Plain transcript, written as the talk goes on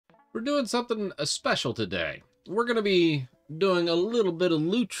We're doing something special today. We're going to be doing a little bit of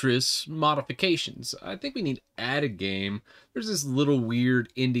Lutris modifications. I think we need to add a game. There's this little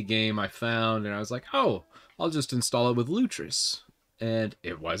weird indie game I found, and I was like, oh, I'll just install it with Lutris. And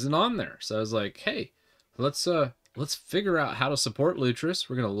it wasn't on there. So I was like, hey, let's figure out how to support Lutris.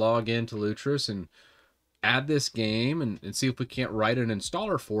 We're going to log into Lutris and add this game and see if we can't write an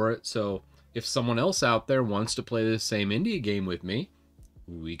installer for it. So if someone else out there wants to play this same indie game with me,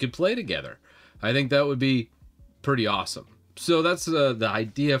 we could play together. I think that would be pretty awesome. So that's the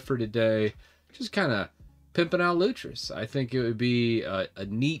idea for today. Just kind of pimping out Lutris. I think it would be a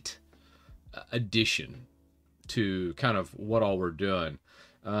neat addition to kind of what all we're doing.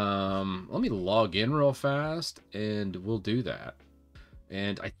 Let me log in real fast and we'll do that.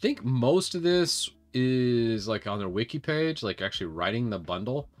 And I think most of this is like on their wiki page, like actually writing the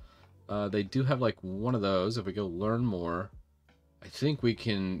bundle. They do have like one of those. If we go learn more, I think we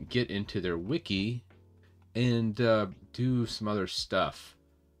can get into their wiki and do some other stuff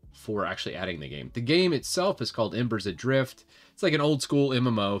for actually adding the game. The game itself is called Embers Adrift. It's like an old school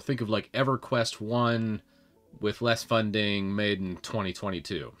MMO. Think of like EverQuest 1 with less funding, made in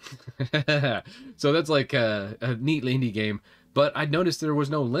 2022. So that's like a neat indie game. But I noticed there was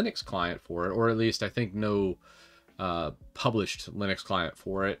no Linux client for it, or at least I think no published Linux client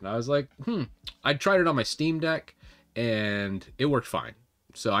for it. And I was like, I tried it on my Steam Deck and it worked fine.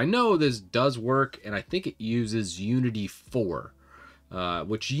 So I know this does work, and I think it uses Unity 4,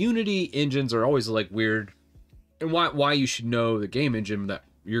 which Unity engines are always like weird. And why you should know the game engine that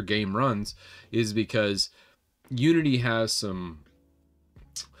your game runs is because Unity has some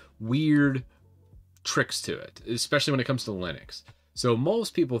weird tricks to it, especially when it comes to Linux. So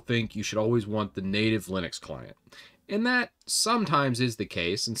most people think you should always want the native Linux client. And that sometimes is the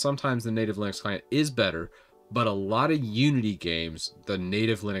case, and sometimes the native Linux client is better. But a lot of Unity games, the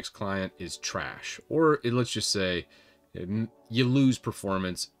native Linux client is trash. Or let's just say you lose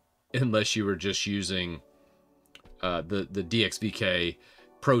performance unless you were just using the DXVK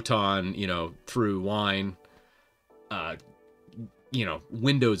Proton, through Wine,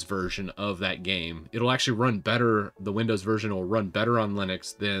 Windows version of that game. It'll actually run better. The Windows version will run better on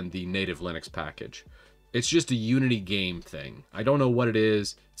Linux than the native Linux package. It's just a Unity game thing. I don't know what it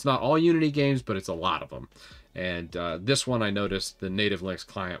is. It's not all Unity games, but it's a lot of them. And this one, I noticed the native Linux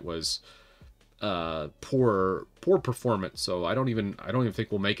client was poor performance. So I don't even think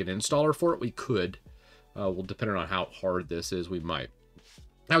we'll make an installer for it. We could. Well, depending on how hard this is, we might.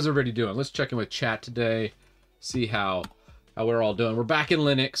 How's everybody doing? Let's check in with chat today. See how we're all doing. We're back in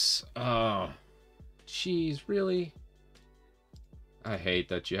Linux. Oh, geez, really? I hate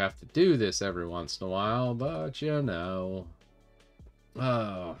that you have to do this every once in a while, but Oh,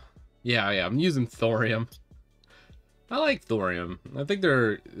 yeah, I'm using Thorium. I like Thorium. I think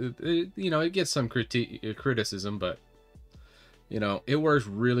it gets some criticism, but it works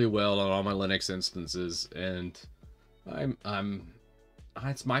really well on all my Linux instances, and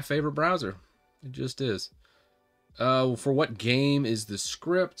it's my favorite browser. It just is. For what game is the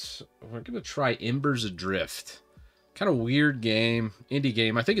script? We're gonna try Embers Adrift. Kind of weird game, indie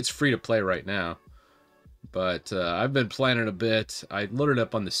game. I think it's free to play right now, but I've been playing it a bit. I loaded it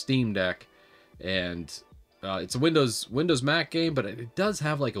up on the Steam Deck, and it's a Windows Mac game, but it does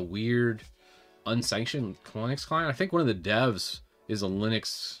have like a weird unsanctioned Linux client. I think one of the devs is a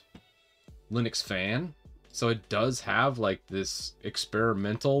Linux fan, so it does have like this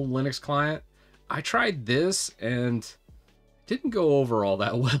experimental Linux client. I tried this and it didn't go over all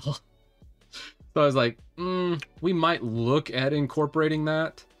that well. So I was like, we might look at incorporating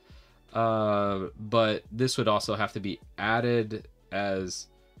that, but this would also have to be added, as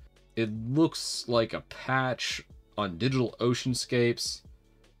it looks like a patch on Digital Oceanscapes,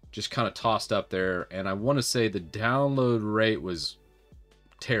 just kind of tossed up there. And I want to say the download rate was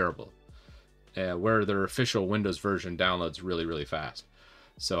terrible, where their official Windows version downloads really, really fast.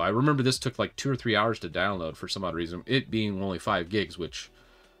 So I remember this took like 2 or 3 hours to download for some odd reason, it being only 5 gigs, which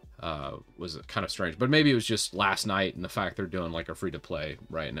was kind of strange. But maybe it was just last night and the fact they're doing like a free-to-play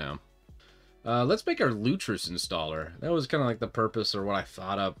right now. Let's make our Lutris installer. That was kind of like the purpose, or what I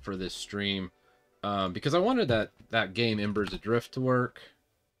thought up for this stream, because I wanted that game Embers Adrift to work,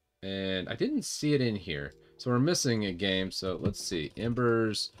 and I didn't see it in here. So we're missing a game. So let's see,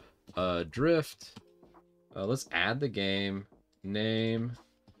 Embers Adrift. Let's add the game name.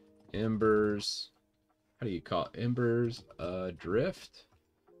 Embers. How do you call it? Embers Adrift.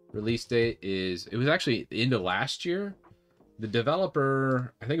 Release date it was actually the end of last year. The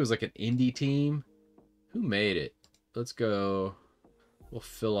developer, I think it was like an indie team. Who made it? Let's go. We'll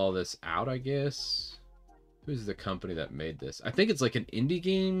fill all this out, I guess. Who's the company that made this? I think it's like an indie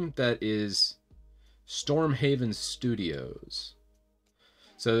game that is Stormhaven Studios.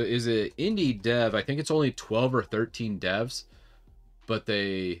 So is it indie dev? I think it's only 12 or 13 devs, but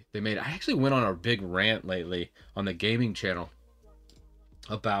they made. I actually went on a big rant lately on the gaming channel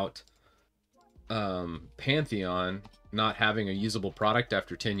about Pantheon not having a usable product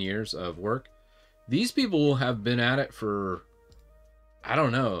after 10 years of work. These people have been at it for, I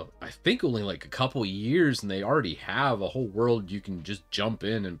don't know, I think only like a couple years, and they already have a whole world you can just jump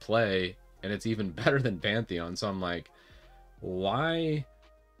in and play, and it's even better than Pantheon. So I'm like, why?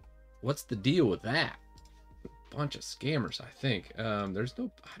 What's the deal with that? A bunch of scammers, I think. There's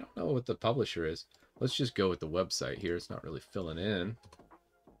no, I don't know what the publisher is. Let's just go with the website here. It's not really filling in.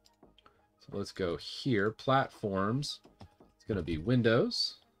 So let's go here. Platforms. It's going to be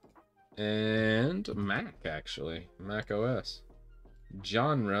Windows and Mac, actually. Mac OS.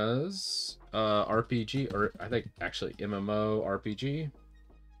 Genres, RPG, or I think actually MMO RPG.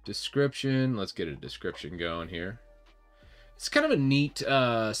 Description. Let's get a description going here. It's kind of a neat,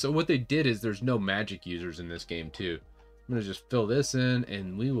 so what they did is there's no magic users in this game too. I'm going to just fill this in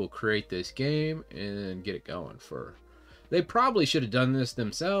and we will create this game and get it going for... They probably should have done this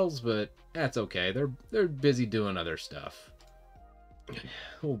themselves, but that's okay. They're busy doing other stuff.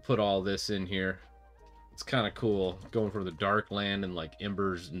 We'll put all this in here. It's kind of cool going for the dark land and like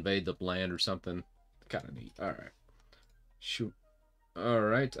Embers invade the land or something. Kind of neat. All right. Shoot. All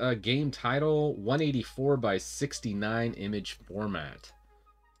right, game title 184 by 69 image format.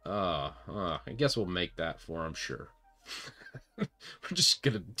 I guess we'll make that for him, sure. We're just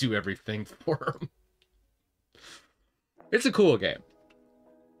gonna do everything for him. It's a cool game,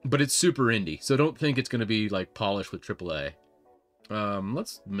 but it's super indie, so don't think it's gonna be like polished with AAA.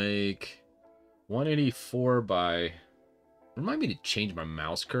 Let's make 184 by. Remind me to change my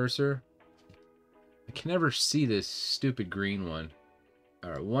mouse cursor. I can never see this stupid green one. All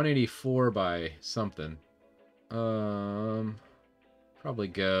right, 184 by something. Probably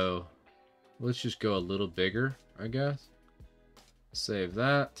go. Let's just go a little bigger, I guess. Save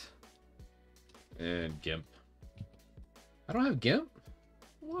that. And GIMP. I don't have GIMP?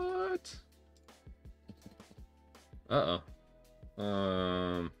 What? Uh-oh.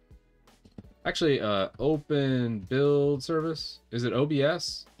 Actually, open build service. Is it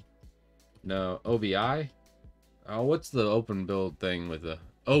OBS? No, OBI? Oh, what's the open build thing with the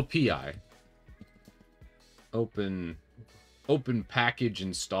OPI? Open package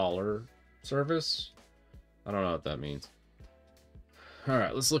installer service? I don't know what that means. All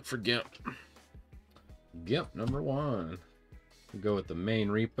right, let's look for GIMP. GIMP number 1. We'll go with the main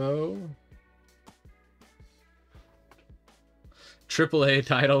repo. AAA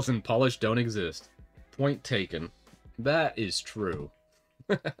titles and polish don't exist. Point taken. That is true.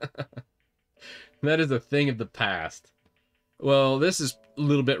 That is a thing of the past. Well, this is a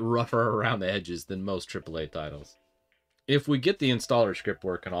little bit rougher around the edges than most AAA titles. If we get the installer script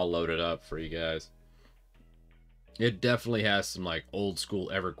working, I'll load it up for you guys. It definitely has some like old school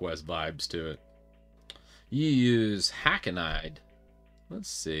EverQuest vibes to it. You use Hackenide. Let's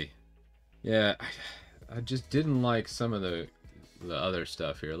see. Yeah, I just didn't like some of the other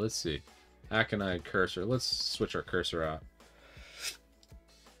stuff here. Let's see. Hackenide cursor. Let's switch our cursor out.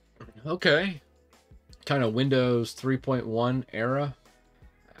 Okay. Kind of Windows 3.1 era.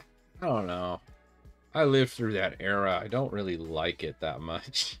 I don't know. I lived through that era. I don't really like it that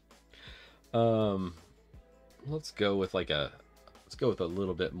much. Let's go with like a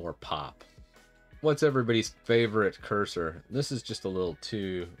little bit more pop. What's everybody's favorite cursor? This is just a little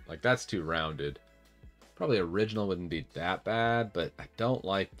too, like, that's too rounded. Probably original wouldn't be that bad, but I don't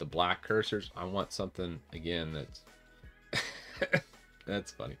like the black cursors. I want something, again, that's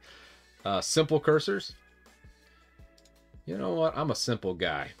that's funny. Simple cursors. You know what? I'm a simple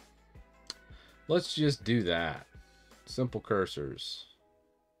guy. Let's just do that. Simple cursors.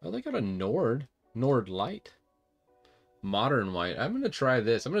 Oh, they got a Nord light. Modern white. I'm going to try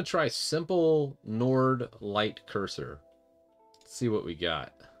this. I'm going to try simple Nord light cursor. Let's see what we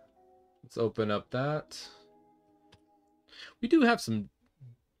got. Let's open up that. We do have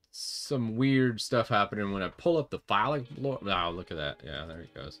some weird stuff happening when I pull up the file. Oh, look at that. Yeah, there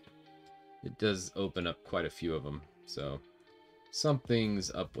it goes. It does open up quite a few of them. So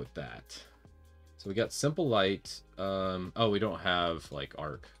something's up with that. So we got simple light. Oh, we don't have like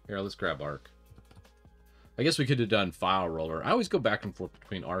arc. Here, let's grab arc. I guess we could have done file roller. I always go back and forth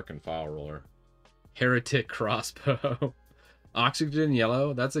between arc and file roller. Heretic crossbow. Oxygen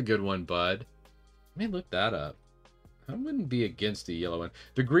yellow. That's a good one, bud. Let me look that up. I wouldn't be against the yellow one.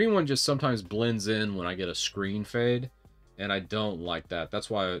 The green one just sometimes blends in when I get a screen fade, and I don't like that. That's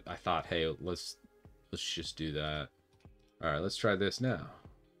why I thought, hey, let's Let's just do that. All right, let's try this now.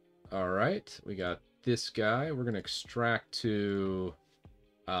 All right, we got this guy. We're gonna extract to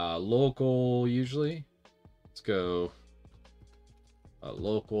local usually. Let's go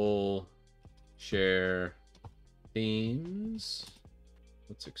local share themes.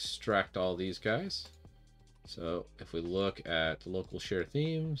 Let's extract all these guys. So if we look at local share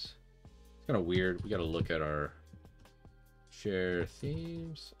themes, it's kind of weird. We got to look at our share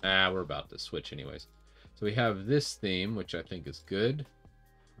themes. We're about to switch anyways. So we have this theme, which I think is good.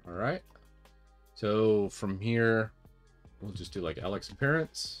 All right. So from here, we'll just do like Alex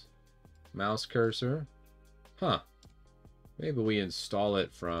appearance, mouse cursor. Huh. Maybe we install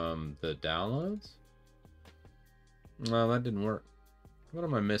it from the downloads. No, that didn't work. What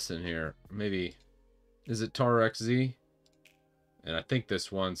am I missing here? Maybe, is it tar XZ? And I think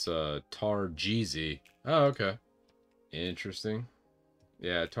this one's tar GZ. Oh, okay. Interesting.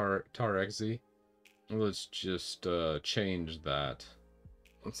 Yeah, tar XZ. Let's just change that.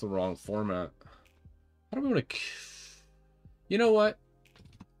 That's the wrong format. How do we want to... You know what?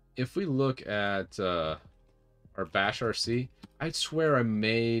 If we look at our bash RC, I swear I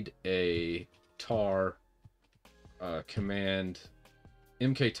made a tar command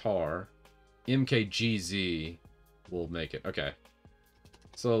mktar mkgz will make it. Okay,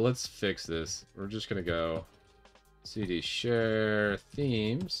 so let's fix this. We're just gonna go cd share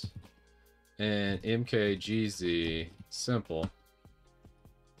themes and mkgz simple.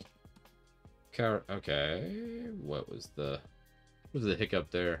 Okay, what was the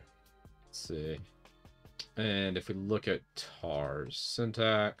hiccup there? Let's see. And if we look at tar's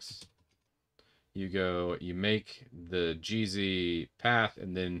syntax, you make the GZ path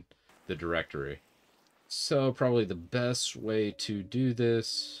and then the directory. So probably the best way to do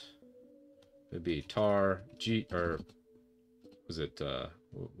this would be tar g, or was it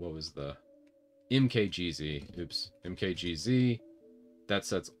what was the mkgz? Oops, mkgz. That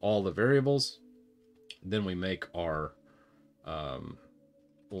sets all the variables. Then we make our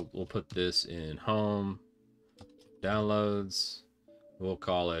we'll put this in home downloads. We'll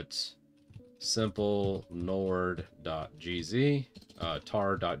call it simple nord.gz,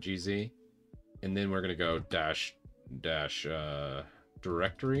 tar.gz, and then we're gonna go dash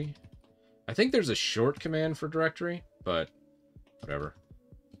directory. I think there's a short command for directory, but whatever.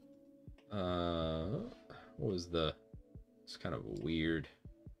 What was the... It's kind of weird.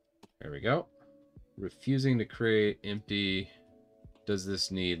 There we go. Refusing to create empty. Does this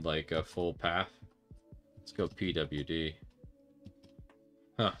need like a full path? Let's go pwd.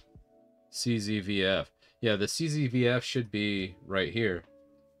 Huh. czvf. Yeah, the czvf should be right here.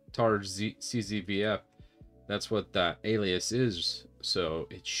 Tar czvf. That's what that alias is. So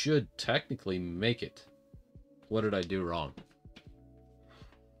it should technically make it. What did I do wrong?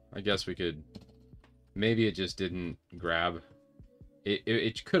 I guess we could... Maybe it just didn't grab.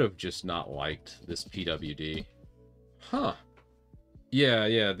 It could have just not liked this pwd. Huh.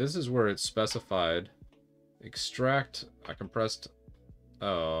 Yeah, this is where it's specified. Extract a compressed...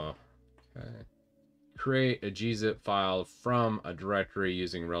 Oh, okay. Create a gzip file from a directory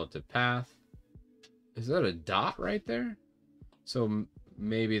using relative path. Is that a dot right there? So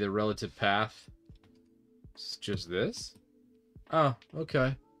maybe the relative path is just this? Oh,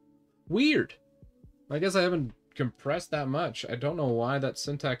 okay. Weird. I guess I haven't compressed that much. I don't know why that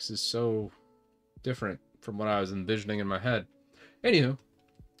syntax is so different from what I was envisioning in my head. Anywho,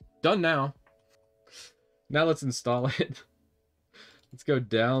 done now. Now let's install it. Let's go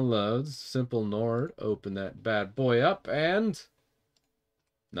downloads, simple nord, open that bad boy up, and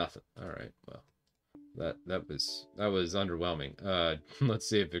nothing. All right, well, that was underwhelming. Let's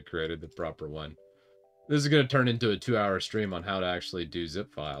see if it created the proper one. This is gonna turn into a 2-hour stream on how to actually do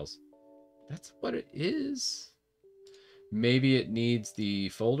zip files. That's what it is. Maybe it needs the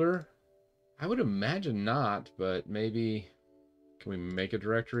folder. I would imagine not, but maybe can we make a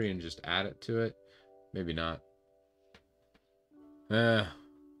directory and just add it to it? Maybe not.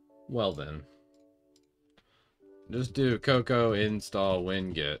 Well then. Just do coco install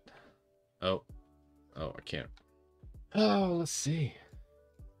winget. Oh, I can't. Oh, let's see.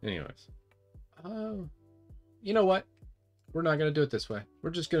 Anyways. You know what? We're not gonna do it this way.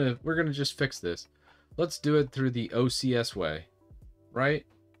 We're gonna just fix this. Let's do it through the OCS way, right?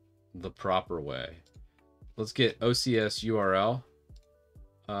 The proper way. Let's get OCS URL.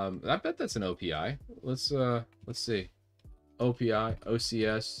 I bet that's an OPI. Let's see. OPI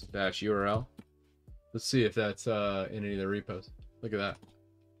OCS-URL. Let's see if that's in any of the repos. Look at that.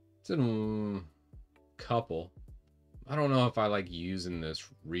 It's in a couple. I don't know if I like using this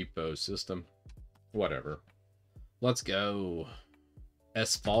repo system. Whatever. Let's go.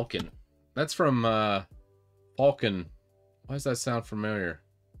 S Falcon. That's from Falcon. Why does that sound familiar?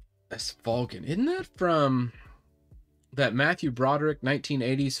 That's Falcon. Isn't that from that Matthew Broderick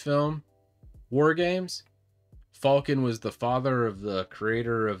 1980s film, War Games? Falcon was the father of the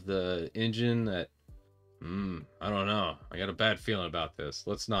creator of the engine that... I don't know. I got a bad feeling about this.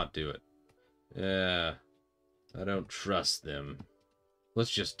 Let's not do it. Yeah, I don't trust them. Let's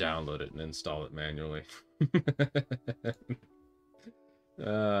just download it and install it manually.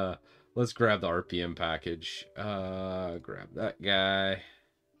 Let's grab the RPM package. Grab that guy.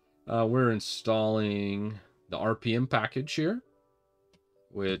 We're installing the RPM package here,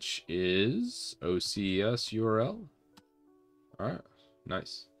 which is OCS URL. All right,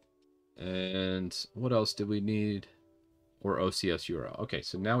 nice. And what else did we need? Or OCS URL. Okay,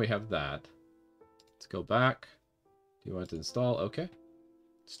 so now we have that. Let's go back. Do you want to install? Okay.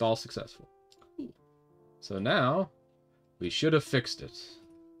 Install successful. Cool. So now we should have fixed it.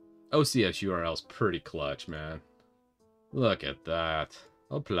 OCS URL is pretty clutch, man. Look at that.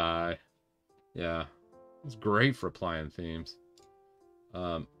 Apply. Yeah, it's great for applying themes.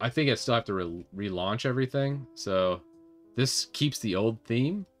 I think I still have to relaunch everything. So this keeps the old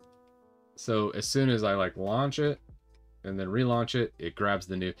theme. So as soon as I like launch it and then relaunch it, it grabs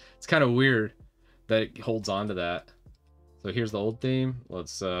the new. It's kind of weird that it holds on to that. So here's the old theme.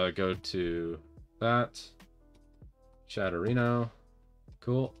 Let's go to that. Chatterino.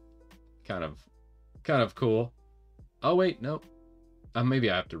 Cool. Kind of cool. Oh wait, nope. Maybe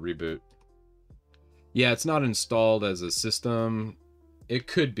I have to reboot. Yeah, it's not installed as a system. It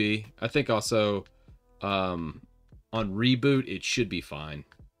could be. I think also on reboot it should be fine.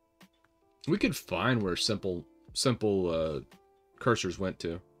 We could find where simple cursors went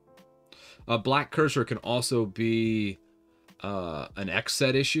to. A black cursor can also be an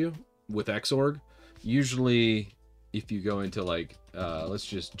Xset issue with Xorg. Usually, if you go into like, let's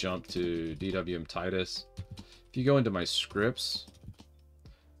just jump to DWM Titus. If you go into my scripts,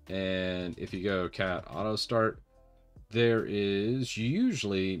 and if you go cat auto start, there is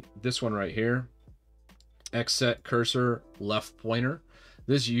usually this one right here, Xset cursor left pointer.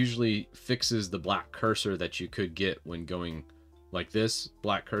 This usually fixes the black cursor that you could get when going like this.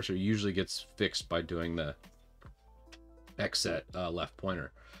 Black cursor usually gets fixed by doing the Xset left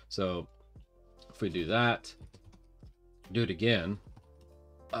pointer. So if we do that, do it again,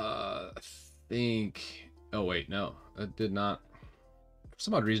 I think, oh wait, no, it did not. For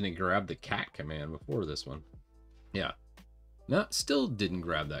some odd reason it grabbed the cat command before this one. Yeah, no, still didn't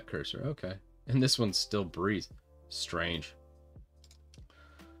grab that cursor. Okay, and this one still breathes. Strange.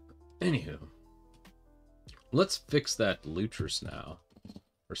 Anywho, let's fix that Lutris now,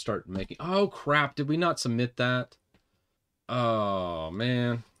 or start making. Oh crap! Did we not submit that? Oh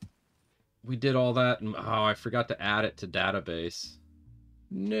man, we did all that, and oh, I forgot to add it to database.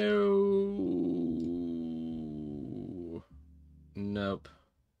 No. Nope.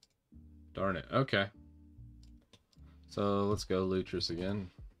 Darn it. Okay. So let's go Lutris again.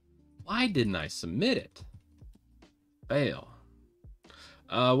 Why didn't I submit it? Fail.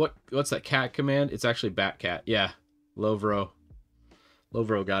 What's that cat command? It's actually Batcat. Yeah. Lovro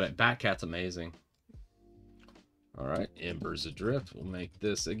got it. Batcat's amazing. All right. Embers Adrift. We'll make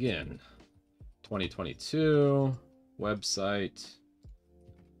this again. 2022 website.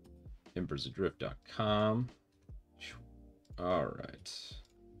 Embersadrift.com. All right.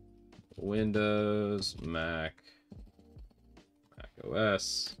 Windows, Mac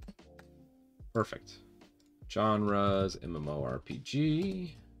OS. Perfect. Genres,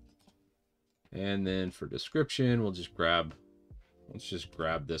 MMORPG. And then for description, let's just grab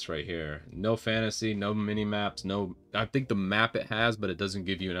this right here. No fantasy, no mini maps, no, I think the map it has, but it doesn't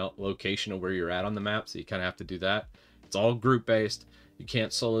give you a location of where you're at on the map, so you kind of have to do that. It's all group based. You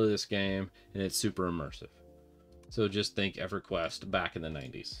can't solo this game, and it's super immersive. So just think EverQuest back in the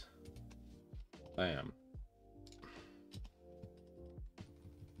 90s. Bam.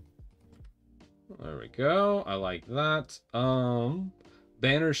 There we go. I like that.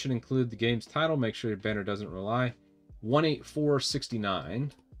 Banner should include the game's title. Make sure your banner doesn't rely.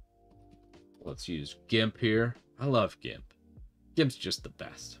 18469. Let's use GIMP here. I love GIMP. GIMP's just the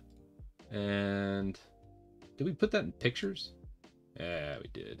best. And did we put that in pictures? Yeah, we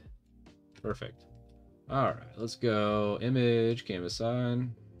did. Perfect. All right, let's go. Image, canvas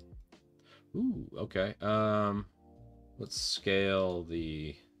sign. Ooh, okay. Let's scale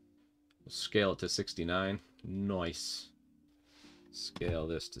it to 69. Nice. Scale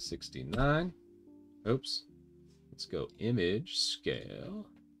this to 69. Oops. Let's go image scale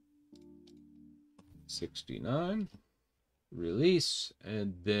 69. Release,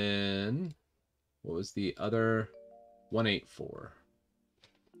 and then what was the other? 184.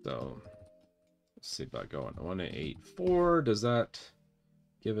 So Let's see about going 1884. Does that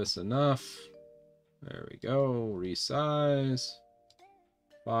give us enough? There we go. Resize.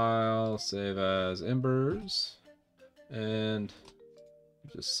 File. Save as Embers. And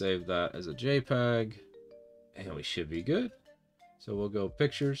just save that as a JPEG. And we should be good. So we'll go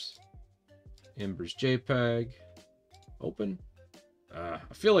Pictures. Embers JPEG. Open. I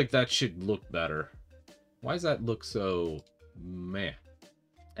feel like that should look better. Why does that look so meh?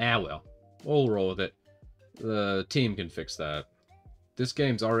 Ah, well. We'll roll with it. The team can fix that. This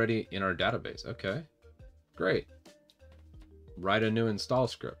game's already in our database. Okay. Great. Write a new install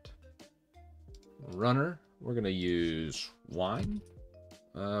script. Runner. We're going to use Wine.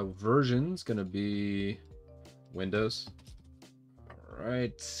 Version's going to be Windows.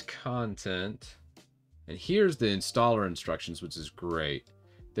 Alright. Content. And here's the installer instructions, which is great.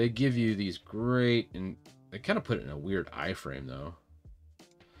 They give you these great, and they kind of put it in a weird iframe though.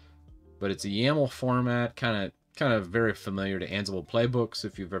 But it's a YAML format, kind of very familiar to Ansible playbooks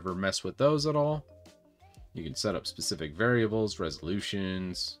if you've ever messed with those at all. You can set up specific variables,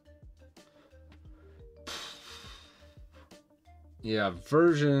 resolutions. Yeah,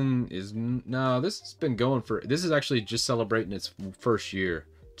 version is no. This has been going for. This is actually just celebrating its first year.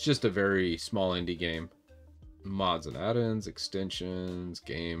 It's just a very small indie game. Mods and add-ins, extensions,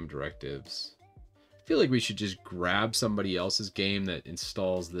 game directives. I feel like we should just grab somebody else's game that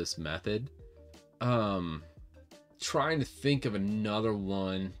installs this method. Trying to think of another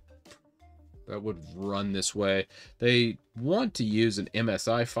one that would run this way. They want to use an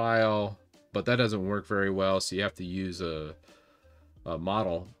MSI file, but that doesn't work very well, so you have to use a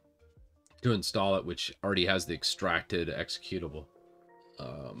model to install it, which already has the extracted executable.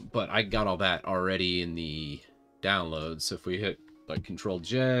 But I got all that already in the download. So if we hit like Control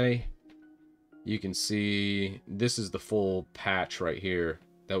J, you can see this is the full patch right here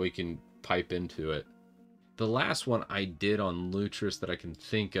that we can pipe into it. The last one I did on Lutris that I can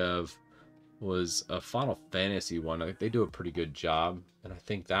think of was a Final Fantasy one. They do a pretty good job, and I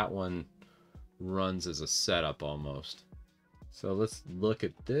think that one runs as a setup almost. So let's look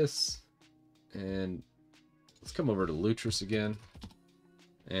at this, and let's come over to Lutris again,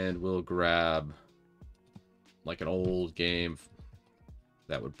 and we'll grab like an old game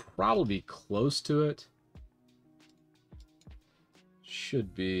that would probably be close to it.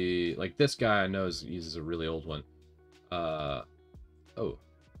 Should be like this guy I know uses a really old one. Oh,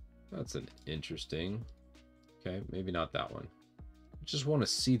 that's an interesting. Okay, maybe not that one. I just want to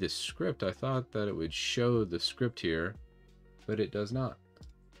see the script. I thought that it would show the script here, but it does not.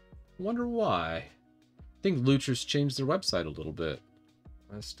 Wonder why. I think Lutris changed their website a little bit.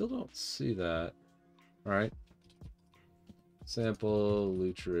 I still don't see that. All right. Sample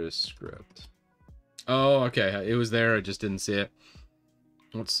Lutris script. Oh, okay. It was there. I just didn't see it.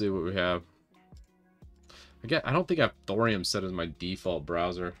 Let's see what we have. I don't think I have Thorium set as my default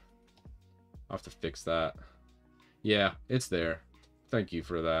browser. I'll have to fix that. Yeah, it's there. Thank you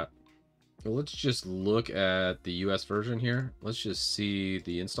for that. Well, let's just look at the US version here. Let's just see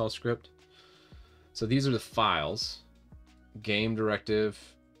the install script. So these are the files. Game directive,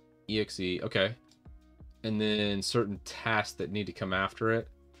 exe, okay. And then certain tasks that need to come after it.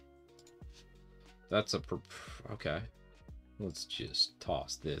 That's okay. Let's just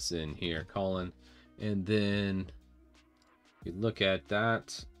toss this in here, colon. And then we look at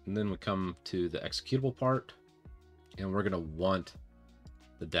that. And then we come to the executable part. And we're going to want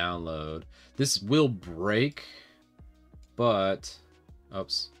the download. This will break, but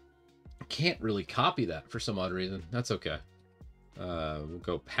oops. I can't really copy that for some odd reason. That's okay. We'll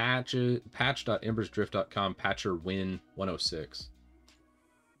go patch.embersdrift.com patcher win 106.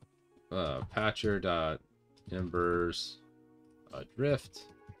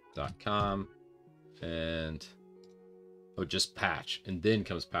 Patcher.embersdrift.com and just patch, and then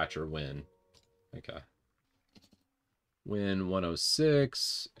comes patcher win. Okay. Win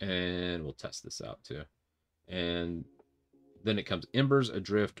 106, and we'll test this out too. And then it comes Embers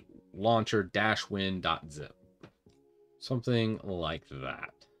Adrift launcher -win.zip. Something like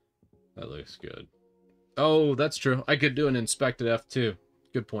that. That looks good. Oh, that's true. I could do an inspected F2.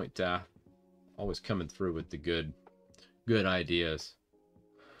 Good point, Ta. Always coming through with the good ideas.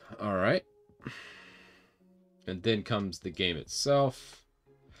 All right. And then comes the game itself.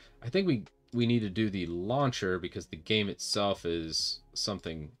 I think we need to do the launcher because the game itself is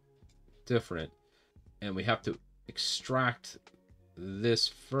something different. And we have to extract this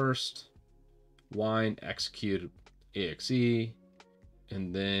first. Wine execute exe,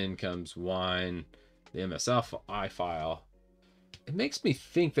 and then comes wine, the MSI file. It makes me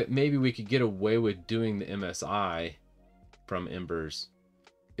think that maybe we could get away with doing the MSI from Embers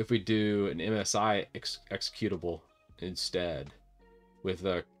if we do an MSI executable instead with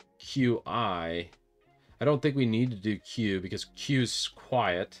a QI. I don't think we need to do Q because Q is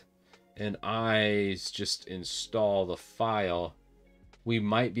quiet and I's just install the file. We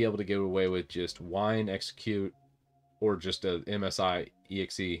might be able to get away with just wine execute or just a MSI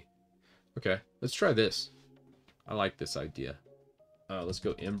exe. Okay, let's try this. I like this idea. Let's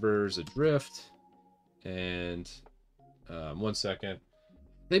go Embers Adrift. And 1 second.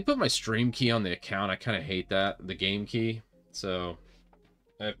 They put my stream key on the account. I kind of hate that, the game key. So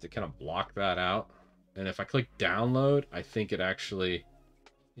I have to kind of block that out. And if I click download, I think it actually,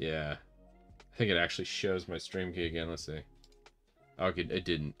 yeah, I think it actually shows my stream key again. Let's see. Okay, it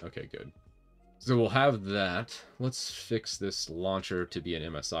didn't. Okay, good. So we'll have that. Let's fix this launcher to be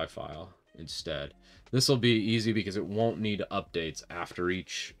an MSI file instead. This will be easy because it won't need updates after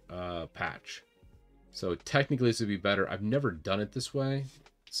each patch. So technically this would be better. I've never done it this way,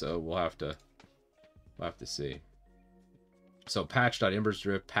 so we'll have to see. So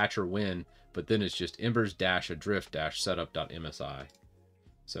patch.embers-drift patcher win, but then it's just embers-adrift-setup.msi.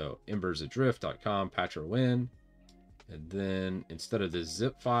 So embers-adrift.com patcher win, and then instead of this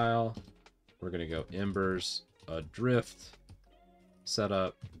zip file, we're gonna go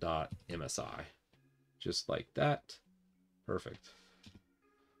embers-adrift-setup.msi, just like that. Perfect.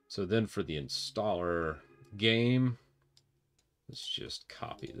 So then for the installer game, let's just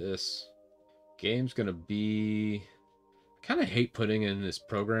copy this. Game's gonna be, I kind of hate putting in this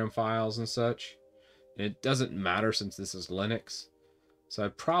program files and such. And it doesn't matter since this is Linux. So I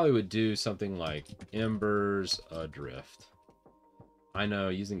probably would do something like Embers Adrift. I know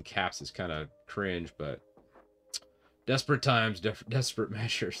using caps is kind of cringe, but desperate times, desperate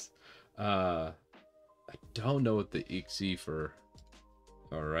measures. I don't know what the exe for.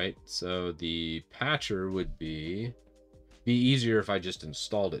 All right, so the patcher would be easier if I just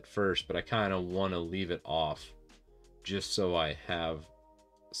installed it first, but I kind of want to leave it off just so I have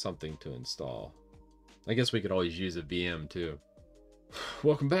something to install. I guess we could always use a VM too.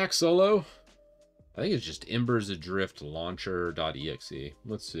 Welcome back, Solo. I think it's just Embers Adrift launcher.exe.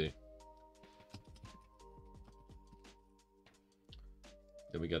 Let's see.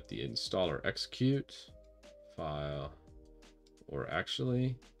 Then we got the installer execute file. Or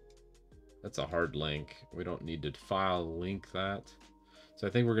actually, that's a hard link. We don't need to file link that. So I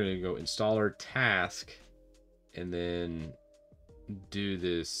think we're going to go installer task and then do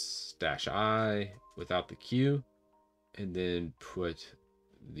this -I without the Q and then put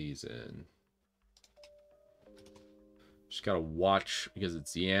these in. Just got to watch, because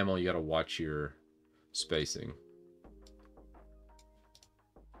it's YAML, you got to watch your spacing.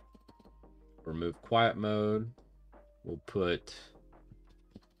 Remove quiet mode. We'll put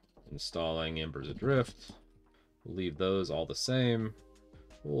installing Embers Adrift. We'll leave those all the same.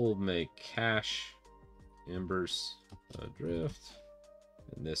 We'll make cache Embers Adrift.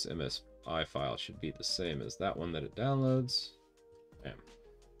 And this MSI file should be the same as that one that it downloads. Bam.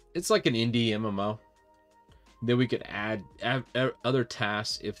 It's like an indie MMO. Then we could add other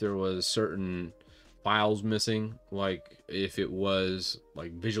tasks if there was certain files missing. Like if it was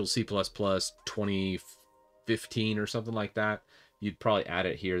like Visual C++ 2015 or something like that, you'd probably add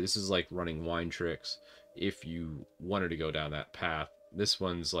it here. This is like running wine tricks if you wanted to go down that path. This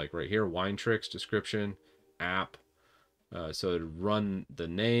one's like right here, wine tricks description app. So it'd run the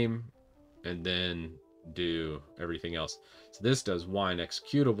name and then do everything else. So this does wine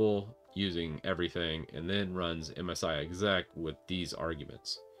executable using everything and then runs MSI exec with these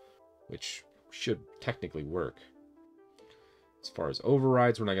arguments, which should technically work. As far as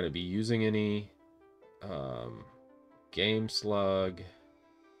overrides, we're not going to be using any. Game slug,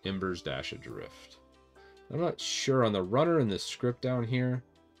 Embers-Adrift. I'm not sure on the runner in this script down here.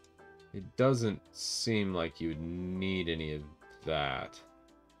 It doesn't seem like you would need any of that.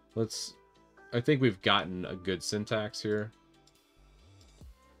 I think we've gotten a good syntax here.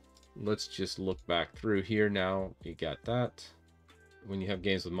 Let's just look back through here now. You got that. When you have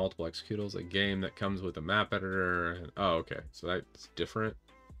games with multiple executables, a game that comes with a map editor. Oh, okay. So that's different.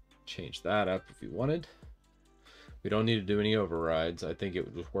 Change that up if you wanted. We don't need to do any overrides. I think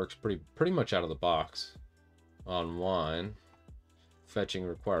it just works pretty much out of the box. On wine, fetching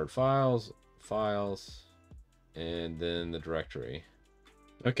required files, and then the directory.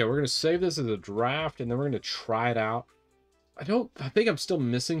 Okay, we're gonna save this as a draft, and then we're gonna try it out. I think I'm still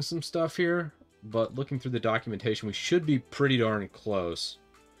missing some stuff here, but looking through the documentation, we should be pretty darn close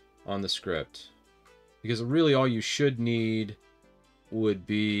on the script, because really all you should need would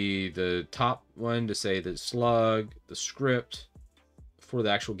be the top one to say the slug, the script for the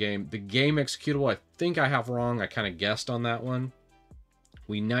actual game. The game executable, I think I have wrong. I kind of guessed on that one.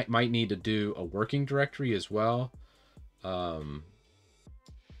 We might need to do a working directory as well, because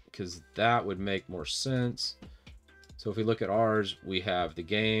that would make more sense. So if we look at ours, we have the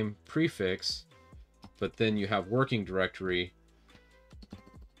game prefix, but then you have working directory,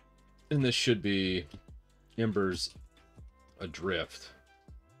 and this should be Embers Adrift,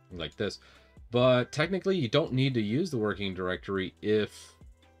 like this. But technically, you don't need to use the working directory if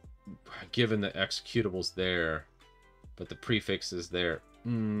given the executables there, but the prefix is there. I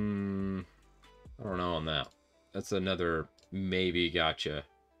don't know on that. That's another maybe gotcha.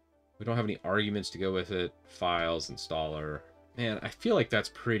 We don't have any arguments to go with it. Files, installer. Man, I feel like that's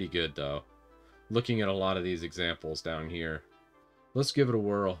pretty good, though. Looking at a lot of these examples down here. Let's give it a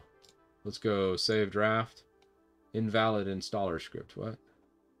whirl. Let's go save draft. Invalid installer script. What?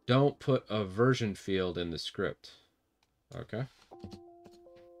 Don't put a version field in the script. Okay.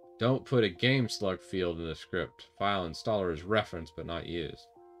 Don't put a game slug field in the script. File installer is referenced but not used.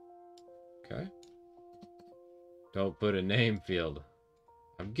 Okay. Don't put a name field.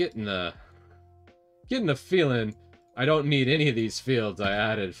 I'm getting the feeling I don't need any of these fields I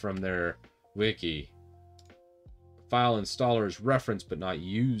added from their wiki. File installer is referenced but not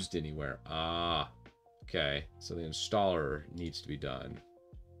used anywhere. Ah. Okay. So the installer needs to be done.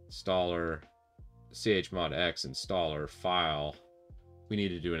 Installer, chmod x installer file. We need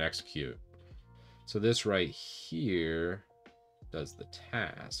to do an execute. So this right here does the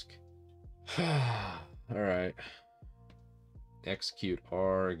task. All right. Execute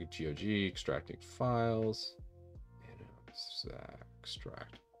arg gog extracting files and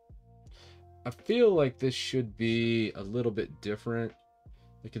extract. I feel like this should be a little bit different.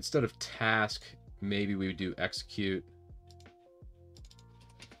 Like instead of task, maybe we would do execute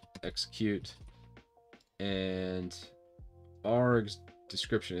and arg's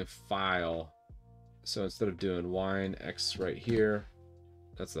description of file. So instead of doing wine x right here,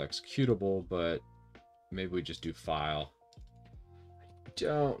 that's the executable, but maybe we just do file.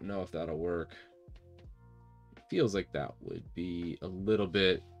 Don't know if that'll work. It feels like that would be a little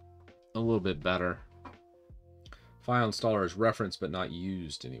bit better. File installer is referenced but not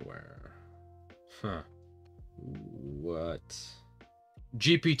used anywhere. Huh. What?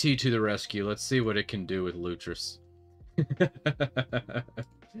 GPT to the rescue. Let's see what it can do with Lutris. It's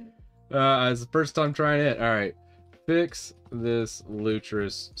the first time trying it. All right. Fix this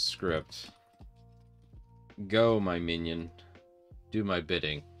Lutris script. Go, my minion. Do my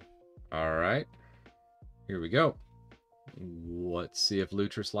bidding. All right. Here we go. Let's see if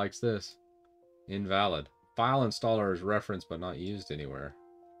Lutris likes this. Invalid. File installer is referenced but not used anywhere.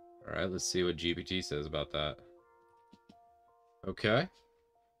 All right, let's see what GPT says about that. Okay.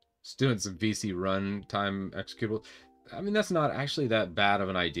 It's doing some VC runtime executable. I mean, that's not actually that bad of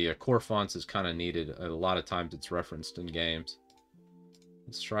an idea. Core fonts is kind of needed. A lot of times it's referenced in games.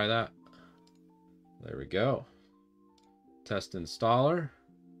 Let's try that. There we go. Test installer.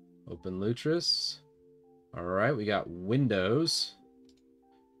 Open Lutris. All right, we got Windows.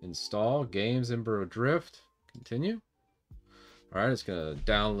 Install games Ember Adrift. Continue. All right, it's going to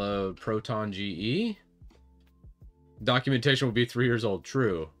download Proton GE. Documentation will be 3 years old.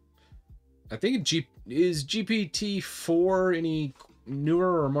 True. I think is GPT-4 any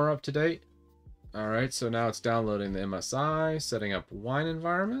newer or more up to date? All right, so now it's downloading the MSI, setting up wine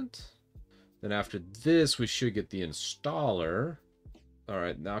environment. Then after this, we should get the installer. All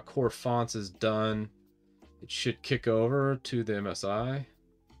right, now core fonts is done. It should kick over to the MSI.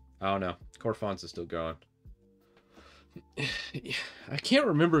 I don't know. Core fonts is still going. I can't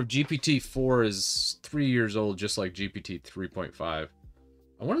remember if GPT-4 is 3 years old, just like GPT 3.5.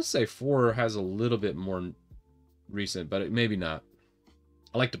 I want to say 4 has a little bit more recent, but maybe not.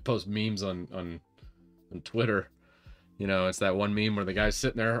 I like to post memes on Twitter. You know, it's that one meme where the guy's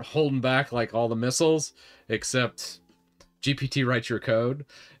sitting there holding back like all the missiles, except GPT writes your code,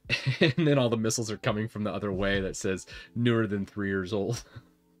 and then all the missiles are coming from the other way that says newer than 3 years old.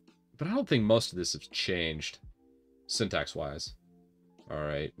 But I don't think most of this has changed syntax-wise. All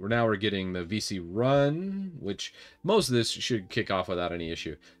right, we're getting the VC run, which most of this should kick off without any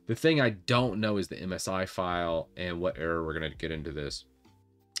issue. The thing I don't know is the MSI file and what error we're going to get into this.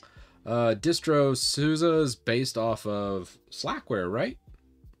 Distro Sousa is based off of Slackware, right?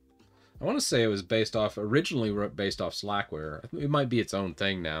 I want to say it was originally based off Slackware. It might be its own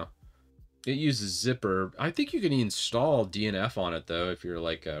thing now. It uses Zipper. I think you can install DNF on it, though, if you're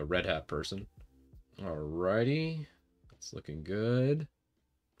like a Red Hat person. Alrighty. It's looking good.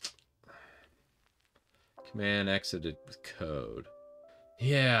 Command exited with code.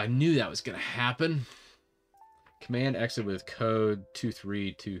 Yeah, I knew that was going to happen. Command exit with code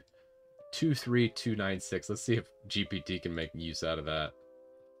 23296. Let's see if GPT can make use out of that.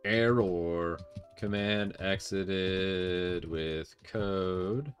 Error. Command exited with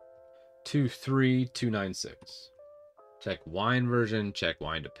code 23296. Check wine version, check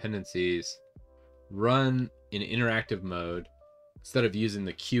wine dependencies. Run in interactive mode. Instead of using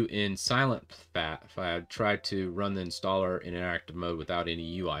the qin silent flag, try to run the installer in interactive mode without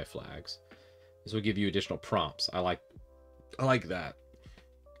any UI flags. This will give you additional prompts. I like that.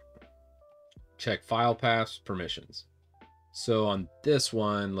 Check file paths, permissions. So on this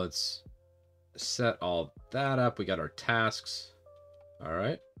one, let's set all that up. We got our tasks. All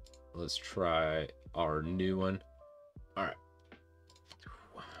right. Let's try our new one. All right.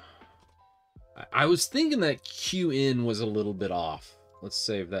 I was thinking that qin was a little bit off. Let's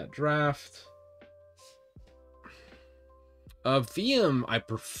save that draft. VM I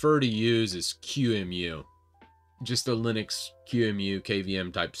prefer to use is QEMU. Just a Linux QEMU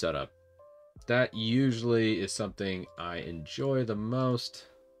KVM type setup. That usually is something I enjoy the most.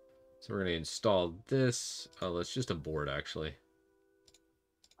 So we're going to install this. Oh, let's just abort actually.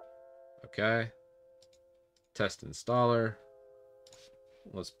 Okay. Test installer.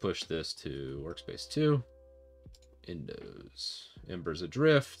 Let's push this to workspace 2. Windows. Embers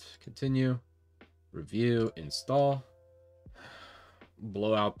Adrift. Continue. Review. Install.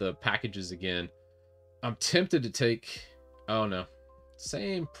 Blow out the packages again. I'm tempted to take... Oh, no.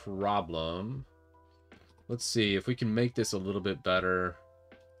 Same problem. Let's see if we can make this a little bit better.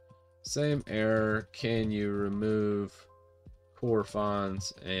 Same error. Can you remove core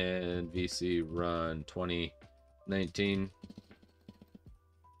fonts and VC run 2019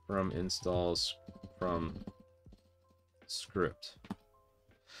 from installs from script?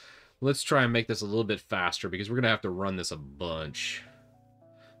 Let's try and make this a little bit faster because we're going to have to run this a bunch.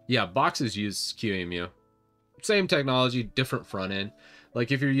 Yeah, boxes use QEMU. Same technology, different front end.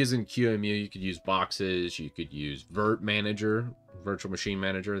 Like if you're using QEMU, you could use boxes. You could use Virt Manager, Virtual Machine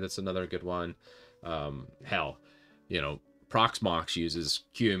Manager. That's another good one. Hell, you know, Proxmox uses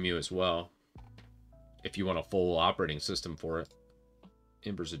QEMU as well. If you want a full operating system for it.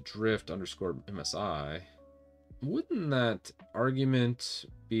 Embers Adrift underscore MSI. Wouldn't that argument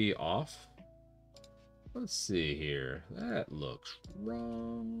be off? Let's see here. That looks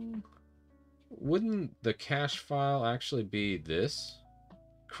wrong. Wouldn't the cache file actually be this?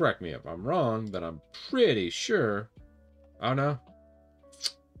 Correct me if I'm wrong, but I'm pretty sure. Oh no.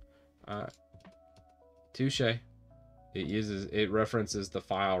 Touche. It references the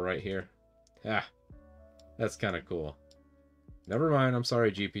file right here. Ah, that's kind of cool. Never mind. I'm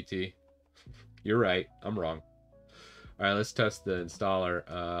sorry, GPT. You're right. I'm wrong. All right, let's test the installer.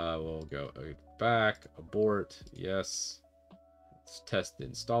 We'll go back, abort. Yes. Let's test the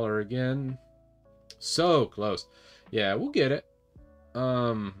installer again. So close. Yeah, we'll get it.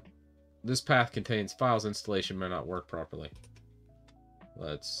 This path contains files. Installation may not work properly.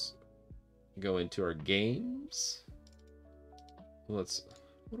 Let's go into our games. What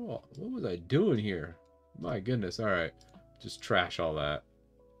was I doing here? My goodness. All right. Just trash all that.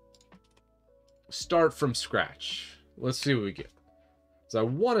 Start from scratch. Let's see what we get. So I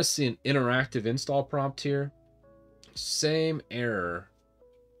want to see an interactive install prompt here. Same error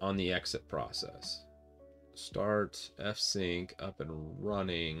on the exit process. Start fsync up and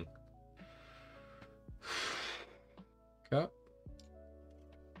running. Okay.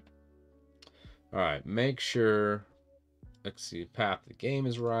 All right. Make sure. Let's see. Path the game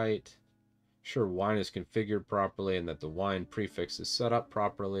is right. Sure wine is configured properly and that the wine prefix is set up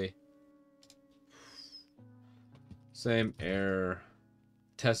properly. Same error.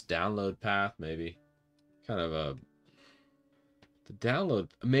 Test download path, maybe. Kind of a... The download...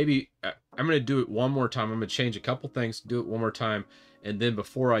 Maybe... I'm going to do it one more time. I'm going to change a couple things, do it one more time. And then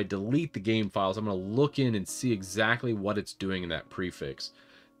before I delete the game files, I'm going to look in and see exactly what it's doing in that prefix.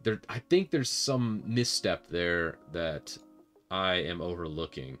 I think there's some misstep there that I am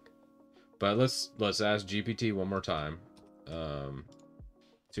overlooking. But let's ask GPT one more time.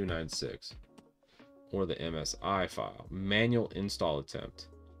 296. Or the MSI file. Manual install attempt.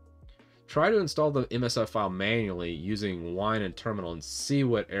 Try to install the MSI file manually using wine and terminal and see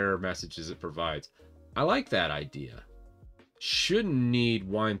what error messages it provides. I like that idea. Shouldn't need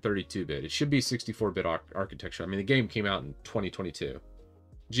wine 32-bit. It should be 64-bit architecture. I mean, the game came out in 2022.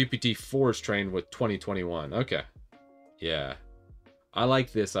 GPT-4 is trained with 2021. Okay. Yeah. I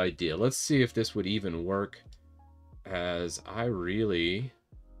like this idea. Let's see if this would even work. As I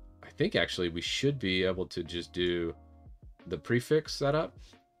think actually we should be able to just do the prefix setup.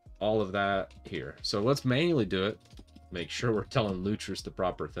 All of that here. So let's manually do it. Make sure we're telling Lutris the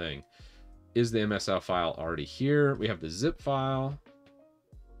proper thing. Is the MSI file already here? We have the zip file.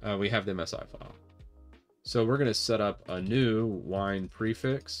 We have the MSI file. So we're going to set up a new wine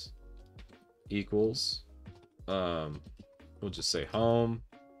prefix equals, we'll just say home,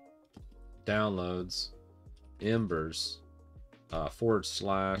 downloads, Embers, /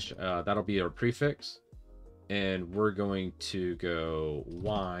 that'll be our prefix. And we're going to go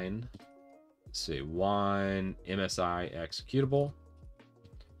wine, let's see, wine MSI executable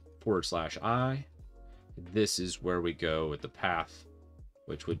 / I. This is where we go with the path,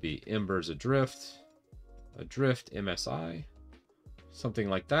 which would be Embers Adrift MSI, something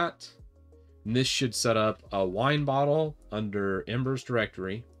like that. And this should set up a wine bottle under Embers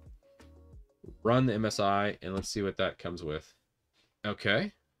directory. Run the MSI, and let's see what that comes with.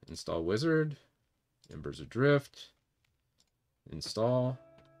 Okay, install wizard, Embers Adrift, install,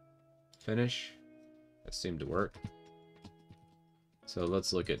 finish. That seemed to work. So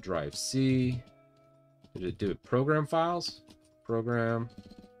let's look at drive C. Did it do program files? Program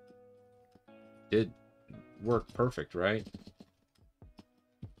did work perfect, right?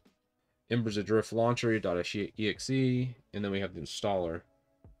 Embers Adrift launcher.exe, and then we have the installer.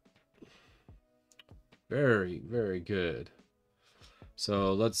 Very, very good.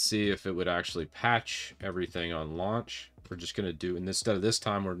 So let's see if it would actually patch everything on launch. We're just going to do, and instead of this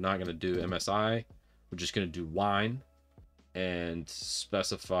time, we're not going to do MSI. We're just going to do wine and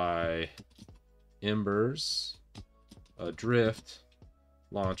specify Embers Adrift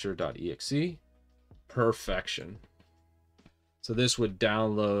launcher.exe. Perfection. So this would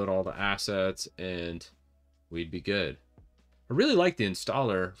download all the assets and we'd be good. I really like the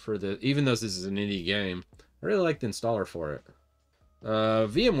installer for the, even though this is an indie game, I really like the installer for it.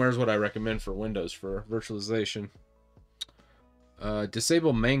 VMware is what I recommend for Windows for virtualization.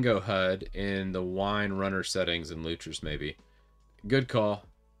 Disable Mango HUD in the wine runner settings in Lutris, maybe. Good call.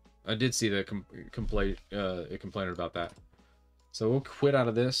 I did see the complaint about that. So we'll quit out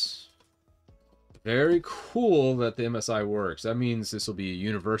of this. Very cool that the MSI works. That means this will be a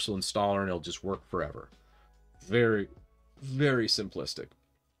universal installer and it'll just work forever. Very, very simplistic.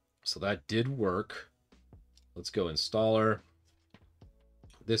 So that did work. Let's go installer.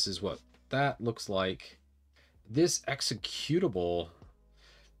 This is what that looks like. This executable,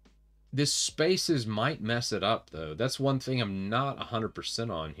 this spaces might mess it up though. That's one thing I'm not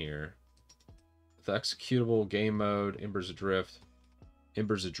 100% on here. The executable game mode, Embers Adrift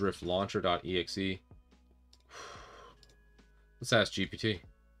launcher.exe. Let's ask GPT.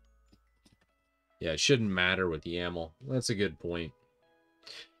 Yeah, it shouldn't matter with YAML. That's a good point.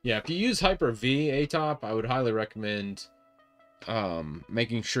 Yeah, if you use Hyper-V ATOP, I would highly recommend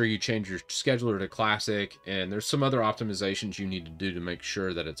making sure you change your scheduler to classic, and there's some other optimizations you need to do to make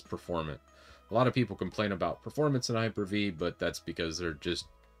sure that it's performant. A lot of people complain about performance in Hyper-V, but that's because they're just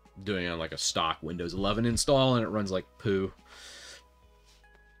doing it on like a stock Windows 11 install and it runs like poo.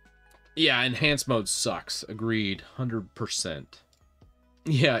 Yeah, enhanced mode sucks. Agreed. 100%.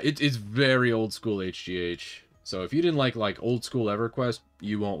 Yeah, it's very old school HGH. So if you didn't like old school EverQuest,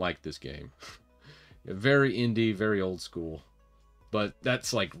 you won't like this game. Very indie, very old school. But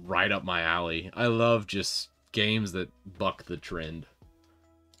that's like right up my alley. I love just games that buck the trend.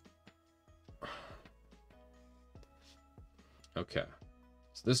 Okay.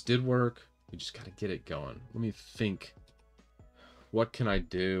 So this did work. We just got to get it going. Let me think. What can I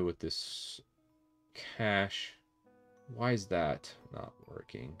do with this cache? Why is that not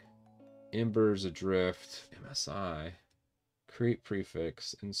working? Embers Adrift, MSI, create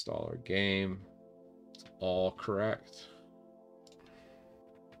prefix, installer game. It's all correct.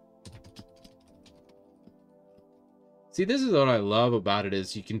 See, this is what I love about it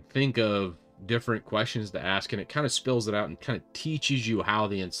is you can think of different questions to ask and it kind of spills it out and kind of teaches you how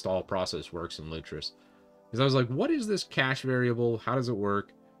the install process works in Lutris. Because I was like, what is this cache variable? How does it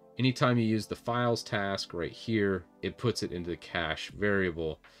work? Anytime you use the files task right here, it puts it into the cache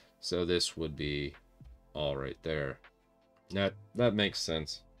variable. So this would be all right there. That makes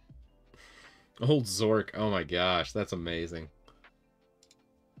sense. Old Zork. Oh my gosh, that's amazing.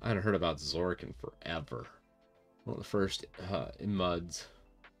 I hadn't heard about Zork in forever. One of the first MUDs.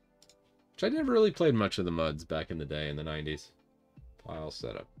 Which I never really played much of the MUDs back in the day in the 90s. File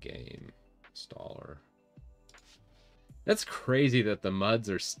setup game. Installer. That's crazy that the MUDs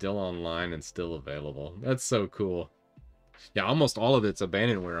are still online and still available. That's so cool. Yeah, almost all of it's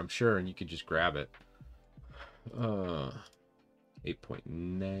abandonware, I'm sure, and you could just grab it.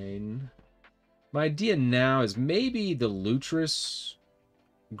 8.9. My idea now is maybe the Lutris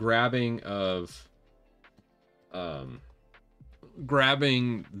grabbing of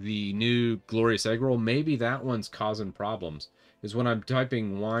grabbing the new Glorious Egg Roll, maybe that one's causing problems. Is when I'm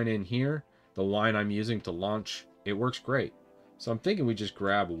typing wine in here, the wine I'm using to launch, it works great. So I'm thinking we just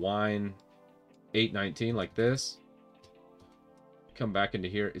grab wine 819 like this. Come back into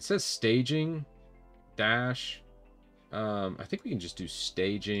here. It says staging dash. I think we can just do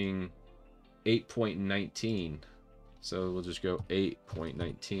staging 8.19. So we'll just go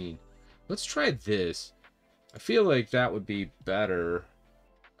 8.19. Let's try this. I feel like that would be better.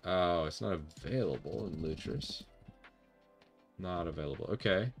 Oh, it's not available in Lutris. Not available.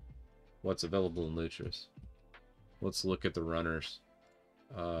 Okay. What's available in Lutris? Let's look at the runners.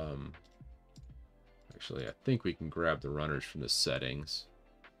 Actually, I think we can grab the runners from the settings.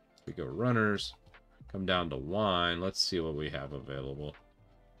 We go runners, come down to wine. Let's see what we have available.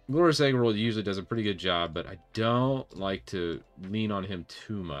 Glorious Egg Roll usually does a pretty good job, but I don't like to lean on him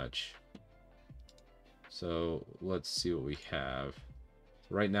too much. So let's see what we have.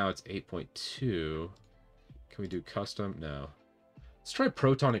 Right now it's 8.2. Can we do custom? No. Let's try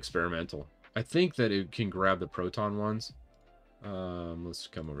Proton Experimental. I think that it can grab the Proton ones. Let's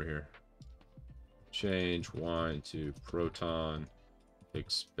come over here. Change wine to Proton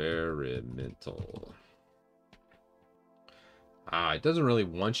Experimental. It doesn't really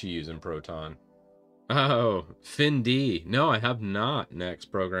want you using Proton. Oh, FinD. No, I have not next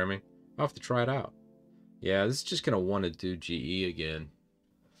programming. I'll have to try it out. Yeah, this is just going to want to do GE again.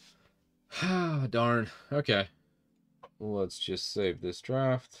 Darn. Okay. Let's just save this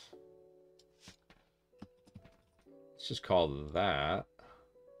draft. Let's just call that.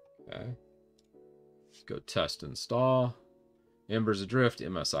 Okay. Let's go test install. Embers Adrift,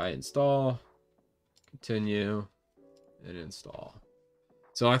 MSI install. Continue. And install.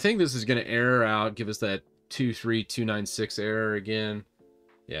 So I think this is going to error out, give us that 23296 error again.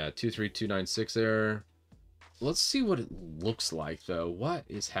 Yeah, 23296 error. Let's see what it looks like, though. What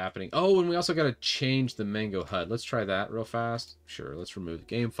is happening? Oh, and we also got to change the Mango HUD. Let's try that real fast. Sure, let's remove the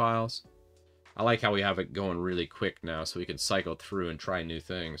game files. I like how we have it going really quick now, so we can cycle through and try new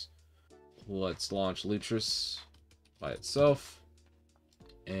things. Let's launch Lutris by itself.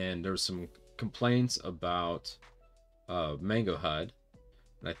 And there's some complaints about Mango HUD.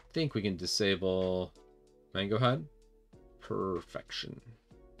 And I think we can disable Mango HUD. Perfection.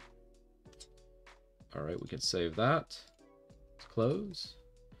 All right, we can save that. Let's close.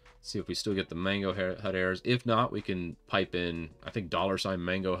 See if we still get the Mango HUD errors. If not, we can pipe in, I think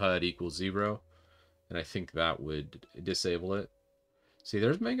 $Mango HUD equals 0. And I think that would disable it. See,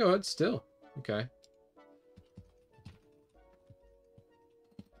 there's Mango HUD still. Okay.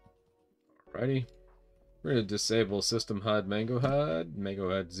 Alrighty. We're going to disable System HUD, Mango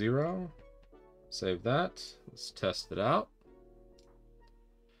HUD 0. Save that. Let's test it out.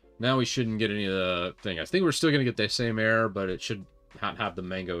 Now we shouldn't get any of the thing. I think we're still going to get the same error, but it should have the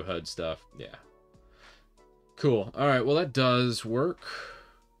Mango HUD stuff. Yeah. Cool. Alright, well that does work.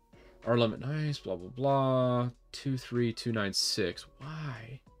 R limit nice, blah, blah, blah. 23296.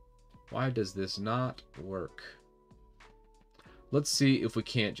 Why? Why does this not work? Let's see if we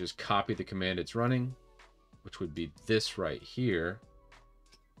can't just copy the command it's running, which would be this right here.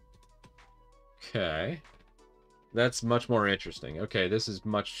 Okay. That's much more interesting. Okay, this is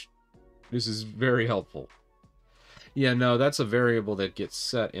very helpful. Yeah, no, that's a variable that gets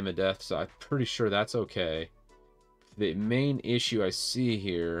set imidef, so I'm pretty sure that's okay. The main issue I see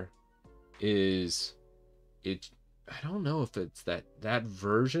here is I don't know if it's that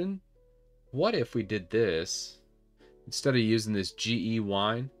version. What if we did this instead of using this GE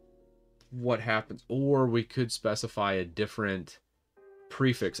wine? What happens? Or we could specify a different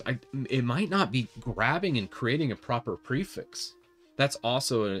prefix. It might not be grabbing and creating a proper prefix. That's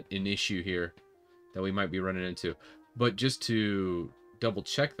also an issue here that we might be running into. But just to double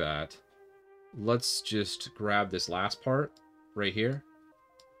check that, let's just grab this last part right here,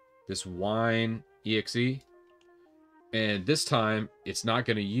 this wine exe, and this time it's not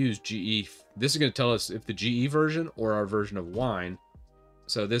going to use GE. This is going to tell us if the GE version or our version of wine.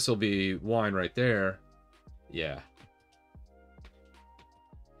 So this will be wine right there. Yeah.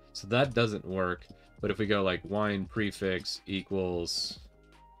 So that doesn't work. But if we go like wine prefix equals,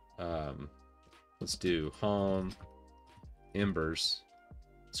 let's do home Embers.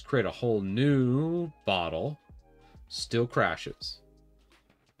 Let's create a whole new bottle. Still crashes.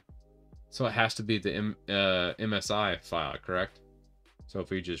 So it has to be the MSI file, correct? So if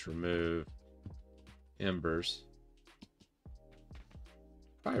we just remove Embers,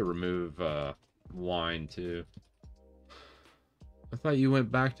 probably remove wine too. I thought you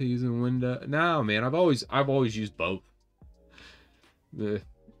went back to using window. No, man, I've always used both. I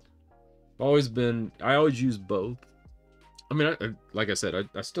always use both. I mean, like I said,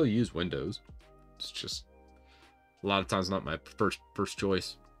 I still use Windows. It's just a lot of times not my first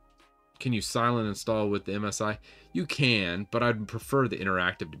choice. Can you silent install with the MSI? You can, but I'd prefer the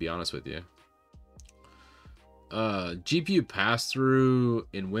interactive, to be honest with you. GPU pass-through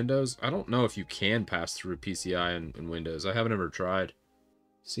in Windows. I don't know if you can pass through PCI in Windows. I haven't ever tried.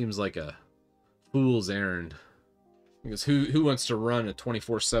 Seems like a fool's errand. Because who wants to run a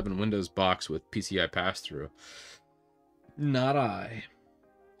 24/7 Windows box with PCI pass-through? Not I.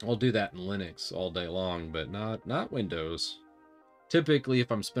 I'll do that in Linux all day long, but not Windows. Typically,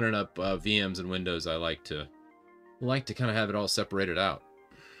 if I'm spinning up VMs in Windows, I like to kind of have it all separated out.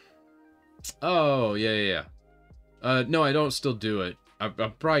 Oh, yeah. No, I don't still do it. I'm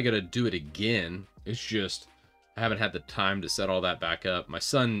probably going to do it again. It's just I haven't had the time to set all that back up. My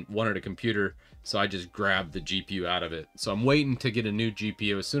son wanted a computer, so I just grabbed the GPU out of it. So I'm waiting to get a new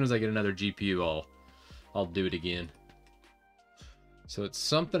GPU. As soon as I get another GPU, I'll do it again. So it's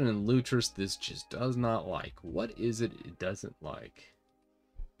something in Lutris this just does not like. What is it doesn't like?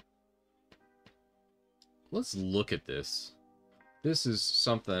 Let's look at this. This is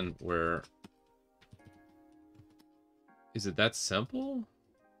something where... Is it that simple?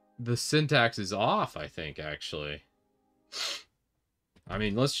 The syntax is off, I think, actually. I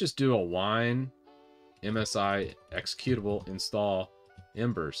mean, let's just do a wine MSI executable install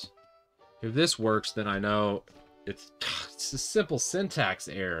Embers. If this works, then I know it's a simple syntax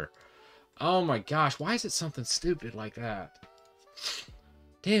error. Oh my gosh, why is it something stupid like that?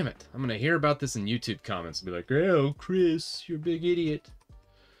 Damn it. I'm going to hear about this in YouTube comments and be like, oh, Chris, you're a big idiot.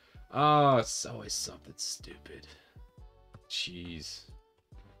 Oh, it's always something stupid. Jeez.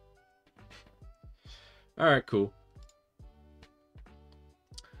 Alright, cool.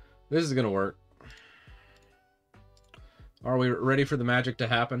 This is going to work. Are we ready for the magic to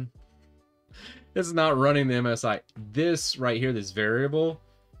happen? This is not running the MSI. This right here, this variable,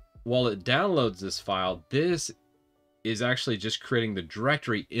 while it downloads this file, this is actually just creating the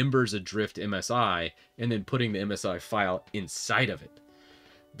directory Embers Adrift MSI and then putting the MSI file inside of it.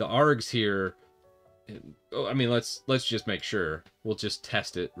 The args here, I mean, let's just make sure. We'll just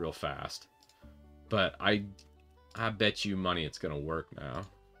test it real fast. But I bet you money it's gonna work now.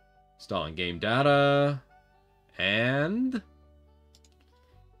 Installing game data. And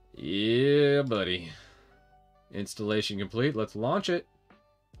yeah, buddy. Installation complete. Let's launch it.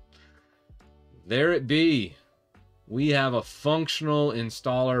 There it be. We have a functional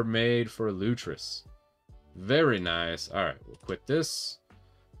installer made for Lutris. Very nice. All right, we'll quit this.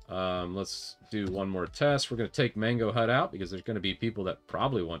 Let's do one more test. We're going to take Mango HUD out because there's going to be people that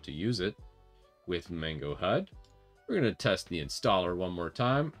probably want to use it with Mango HUD. We're going to test the installer one more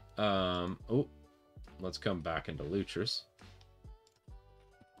time. Oh, let's come back into Lutris.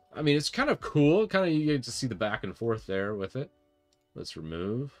 I mean, it's kind of cool. Kind of, you get to see the back and forth there with it. Let's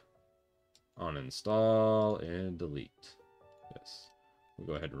remove, uninstall, and delete. Yes. We'll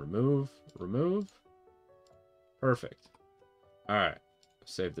go ahead and remove. Perfect. All right.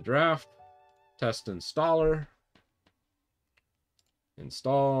 Save the draft. Test installer.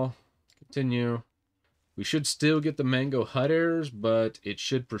 Install. Continue. We should still get the Mango HUD errors, but it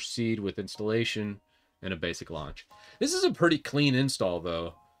should proceed with installation and a basic launch. This is a pretty clean install,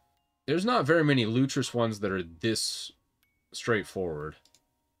 though. There's not very many Lutris ones that are this straightforward.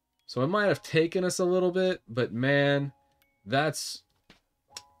 So it might have taken us a little bit, but man, that's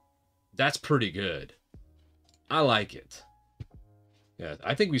pretty good. I like it. Yeah,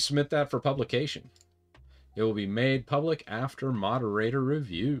 I think we submit that for publication. It will be made public after moderator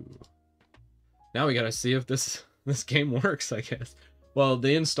review. Now we gotta see if this game works, I guess. Well,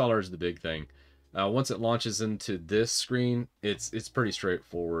 the installer is the big thing. Once it launches into this screen, it's pretty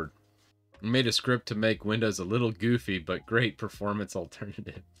straightforward. I made a script to make Windows a little goofy, but great performance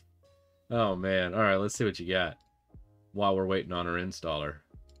alternative. Oh man, all right, let's see what you got while we're waiting on our installer.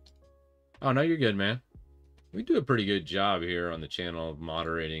 Oh no, you're good, man. We do a pretty good job here on the channel of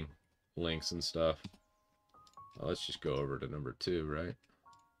moderating links and stuff. Well, let's just go over to number 2, right?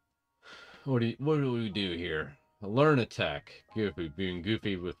 What do we do here? Learn a tech. Goofy, being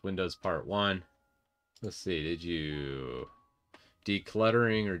goofy with Windows Part 1. Let's see, did you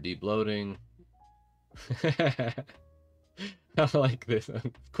decluttering or debloating? I like this.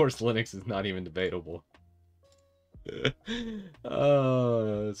 Of course, Linux is not even debatable.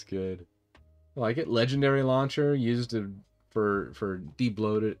 Oh, that's good. I like it. Legendary launcher used for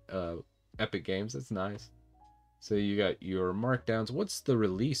debloated Epic games. That's nice. So you got your markdowns. What's the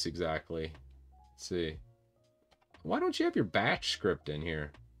release exactly? Let's see. Why don't you have your batch script in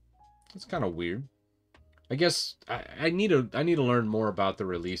here? That's kind of weird. I guess I need to learn more about the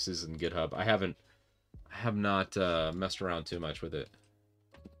releases in GitHub. I have not messed around too much with it.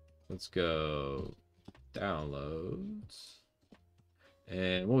 Let's go downloads.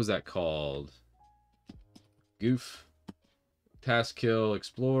 And what was that called? Goof. Task Kill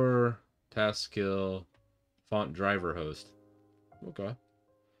Explorer. Task Kill Font driver host. Okay.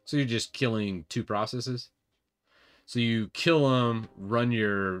 So you're just killing two processes? So you kill them, run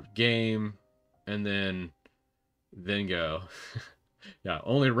your game, and then go. Yeah,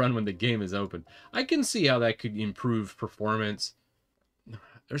 only run when the game is open. I can see how that could improve performance.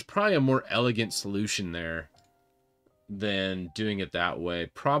 There's probably a more elegant solution there than doing it that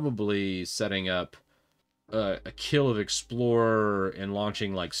way. Probably setting up a kill of Explorer and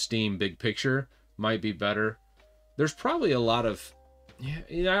launching like Steam Big Picture might be better. There's probably a lot of...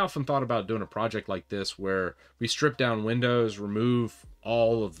 Yeah, I often thought about doing a project like this where we strip down Windows, remove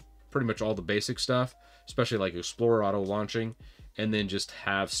pretty much all the basic stuff, especially like Explorer auto launching, and then just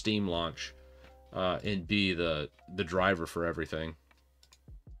have Steam launch and be the driver for everything.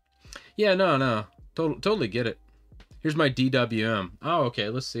 Yeah, no. Totally get it. Here's my DWM. Oh, okay,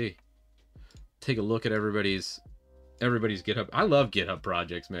 let's see. Take a look at everybody's GitHub. I love GitHub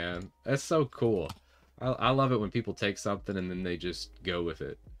projects, man. That's so cool. I love it when people take something and then they just go with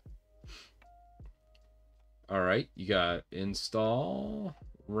it. All right, you got install,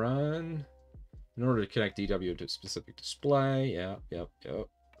 run. In order to connect DW to a specific display. Yep.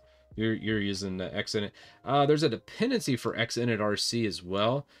 You're using Xinit. There's a dependency for Xinit-rc as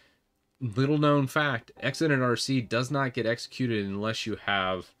well. Little known fact, Xinit-rc does not get executed unless you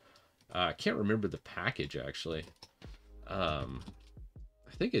have... I can't remember the package, actually. I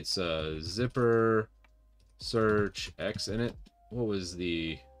think it's zipper search Xinit. What was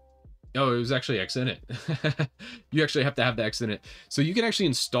the... Oh, it was actually Xinit. You actually have to have the Xinit. So you can actually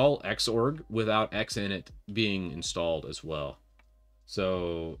install Xorg without Xinit being installed as well.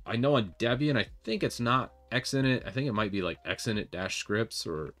 So I know on Debian, I think it's not Xinit. I think it might be like Xinit-scripts,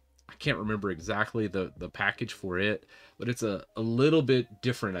 or I can't remember exactly the package for it, but it's a little bit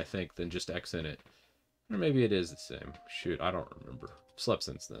different, I think, than just Xinit. Or maybe it is the same. Shoot, I don't remember. Slept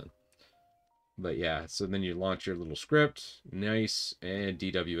since then. But yeah, so then you launch your little script. Nice. And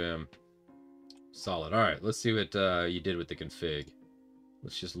DWM. Solid. All right, let's see what you did with the config.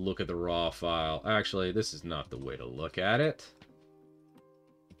 Let's just look at the raw file. Actually, this is not the way to look at it.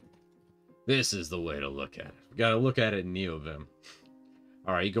 This is the way to look at it. We got to look at it in NeoVim.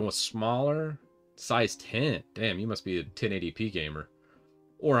 All right, you going smaller? Size 10. Damn, you must be a 1080p gamer.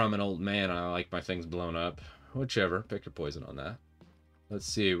 Or I'm an old man and I like my things blown up. Whichever. Pick your poison on that. Let's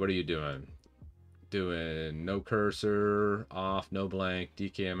see. What are you doing? Doing no cursor, off, no blank,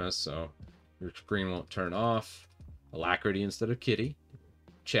 DKMS, so your screen won't turn off. Alacrity instead of kitty.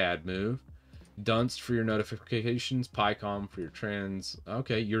 Chad move. Dunst for your notifications. PyCom for your trans.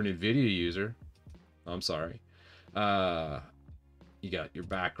 Okay, you're an NVIDIA user. I'm sorry. You got your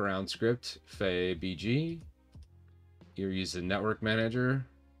background script, FABG. You're using Network Manager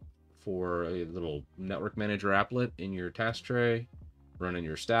for a little Network Manager applet in your task tray. Running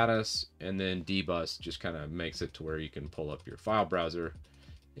your status, and then dbus just kind of makes it to where you can pull up your file browser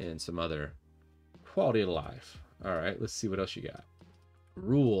and some other quality of life. All right, let's see what else you got.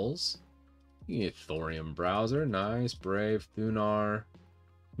 Rules. You get Thorium browser, nice. Brave, Thunar.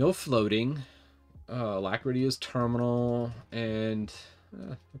 No floating. Alacrity is terminal, and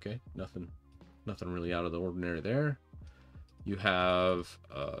okay, nothing really out of the ordinary there. You have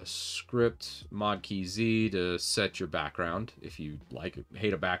a script mod key Z to set your background. If you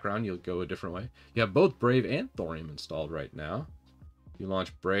hate a background, you'll go a different way. You have both Brave and Thorium installed right now. You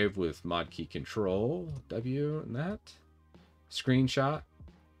launch Brave with mod key control W and that. Screenshot.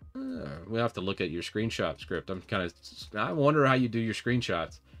 We'll have to look at your screenshot script. I wonder how you do your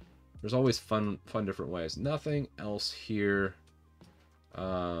screenshots. There's always fun different ways. Nothing else here. Did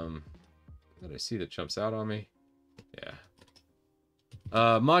I see that jumps out on me? Yeah.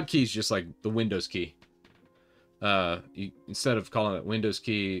 Mod key is just like the Windows key. Instead of calling it Windows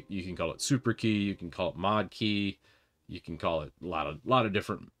key, you can call it super key, you can call it mod key, you can call it a lot of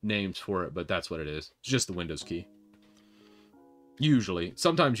different names for it, but that's what it is. It's just the Windows key. Usually.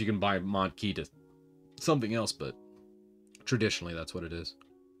 Sometimes you can buy mod key to something else, but traditionally that's what it is.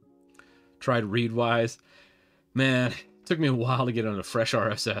 Tried Readwise. Man, it took me a while to get on a fresh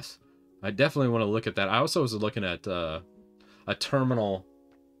RSS. I definitely want to look at that. I also was looking at a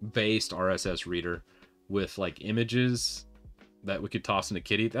terminal-based RSS reader with like images that we could toss into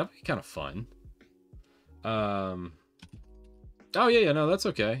Kitty. That'd be kind of fun. Oh yeah, no, that's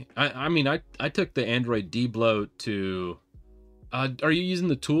okay. I mean, I took the Android debloat to. Are you using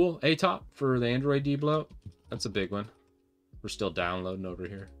the tool ATOP for the Android debloat? That's a big one. We're still downloading over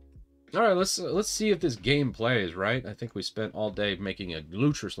here. All right, let's see if this game plays. Right, I think we spent all day making a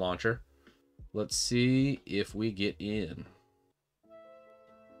Lutris launcher. Let's see if we get in.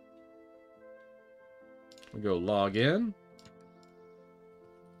 We go log in.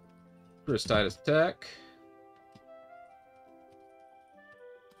 Chris Titus Tech.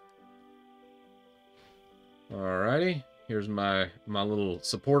 Alrighty. Here's my little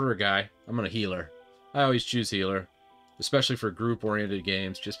supporter guy. I'm gonna healer. I always choose healer, especially for group-oriented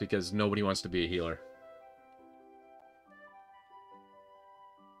games, just because nobody wants to be a healer.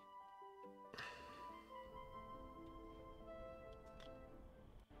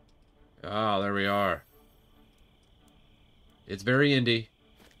 Oh, there we are. It's very indie.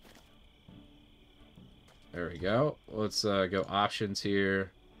 There we go. Let's go options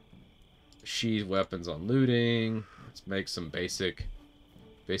here. Sheath weapons on looting. Let's make some basic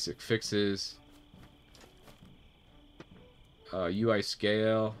fixes. UI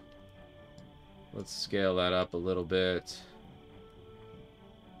scale. Let's scale that up a little bit.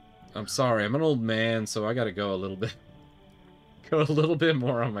 I'm sorry, I'm an old man, so I gotta go a little bit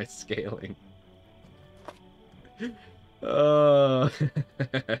more on my scaling. Oh,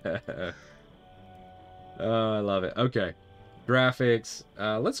 I love it. Okay. Graphics.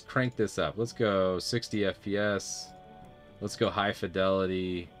 Let's crank this up. Let's go 60 FPS. Let's go high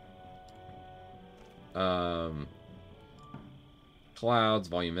fidelity. Clouds,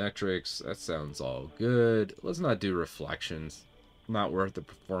 volumetrics. That sounds all good. Let's not do reflections. Not worth the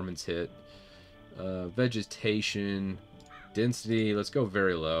performance hit. Vegetation. Density. Let's go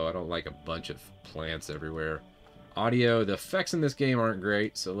very low. I don't like a bunch of plants everywhere. Audio. The effects in this game aren't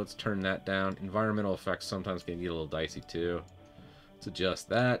great, so let's turn that down. Environmental effects sometimes can get a little dicey too. Let's adjust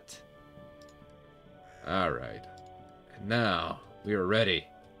that. Alright. Now, we are ready.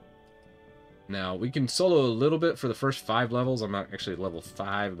 Now, we can solo a little bit for the first 5 levels. I'm not actually level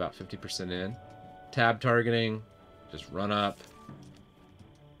 5, about 50% in. Tab targeting. Just run up.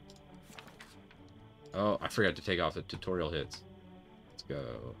 Oh, I forgot to take off the tutorial hits. Let's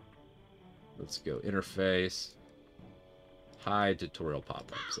go. Let's go interface. Hide tutorial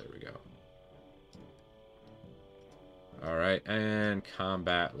pop-ups. There we go. Alright, and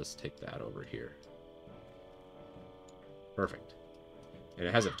combat. Let's take that over here. Perfect. And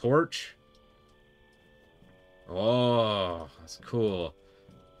it has a torch. Oh, that's cool.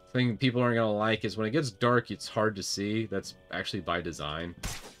 Thing people aren't gonna like is when it gets dark, it's hard to see. That's actually by design.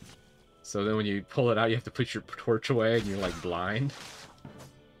 So then when you pull it out, you have to put your torch away and you're like blind.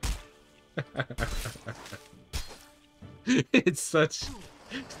 It's such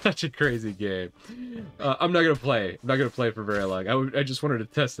a crazy game. I'm not gonna play. I'm not gonna play for very long. I just wanted to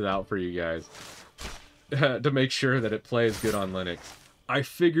test it out for you guys to make sure that it plays good on Linux. I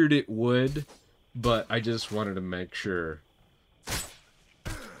figured it would, but I just wanted to make sure.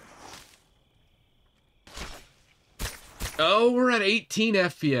 Oh, we're at 18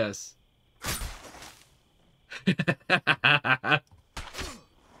 FPS.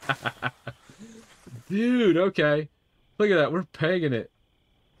 Dude, okay. Look at that. We're pegging it.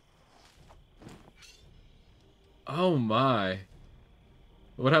 Oh, my.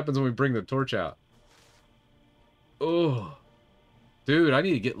 What happens when we bring the torch out? Oh. Dude, I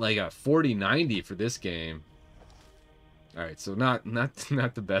need to get like a 4090 for this game. Alright, so not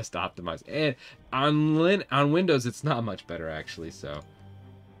the best optimized. And on Windows, it's not much better, actually, so...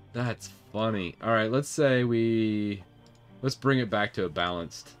 That's funny. Alright, let's say let's bring it back to a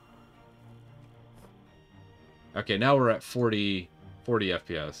balanced... Okay, now we're at 40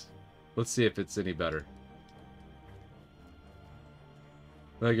 FPS. Let's see if it's any better.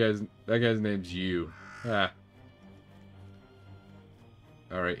 That guy's name's you. Ah.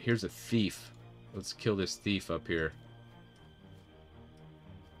 Alright, here's a thief. Let's kill this thief up here.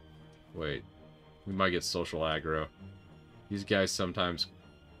 Wait. We might get social aggro. These guys sometimes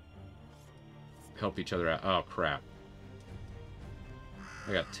help each other out. Oh, crap.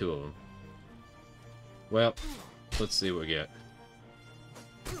 I got 2 of them. Well, let's see what we get.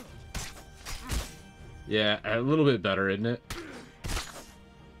 Yeah, a little bit better, isn't it?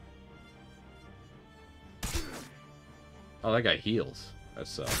 Oh, that guy heals. That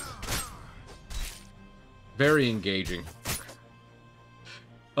sucks. Very engaging.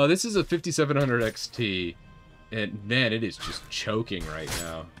 Oh, this is a 5700 XT, and man, it is just choking right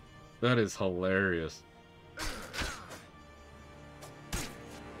now. That is hilarious.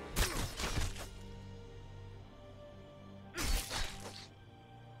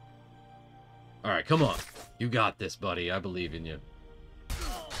 Alright, come on. You got this, buddy. I believe in you.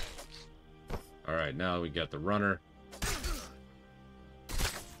 Alright, now we got the runner.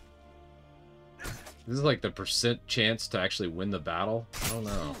 This is like the % chance to actually win the battle. I don't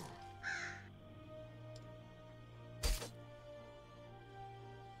know.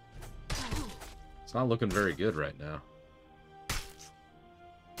 It's not looking very good right now.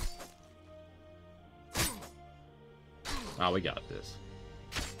 Ah, we got this.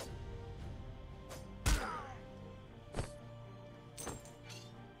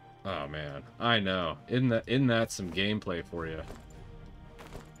 Oh man, I know. Isn't that some gameplay for you?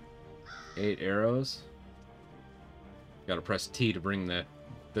 8 arrows. Gotta press T to bring the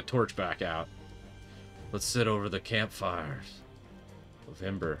torch back out. Let's sit over the campfires of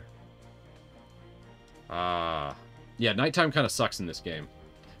Ember. Yeah, nighttime kind of sucks in this game,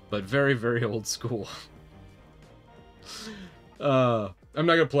 but very, very old school. I'm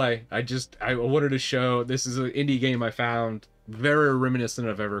not gonna play. I wanted to show, this is an indie game I found, very reminiscent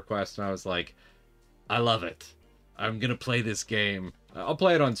of EverQuest, and I was like, I love it. I'm gonna play this game. I'll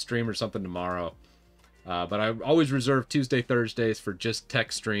play it on stream or something tomorrow. But I always reserve Tuesday, Thursdays for just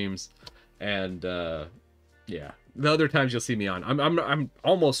tech streams, and yeah, the other times you'll see me on. I'm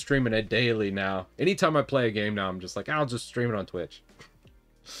almost streaming it daily now. Anytime I play a game now, I'm just like, I'll just stream it on Twitch.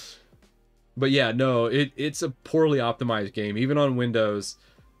 But yeah, no, it's a poorly optimized game, even on Windows.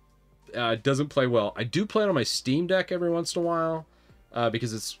 It doesn't play well. I do play it on my Steam Deck every once in a while,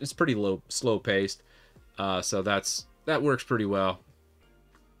 because it's pretty slow paced. So that works pretty well.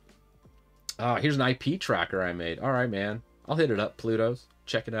 Here's an IP tracker I made. All right, man. I'll hit it up, Pluto's.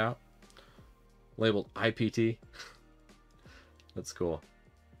 Check it out. Labeled IPT. That's cool.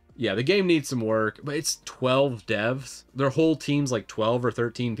 Yeah, the game needs some work, but it's 12 devs. Their whole team's like 12 or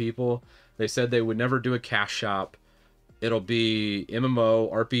 13 people. They said they would never do a cash shop. It'll be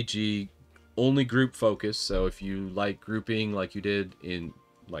MMO, RPG, only group focus. So if you like grouping like you did in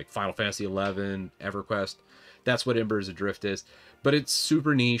like Final Fantasy 11, EverQuest, that's what Embers Adrift is. But it's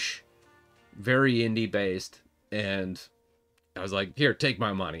super niche, very indie based, and I was like, here, take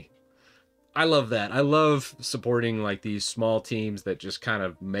my money. I love that. I love supporting like these small teams that just kind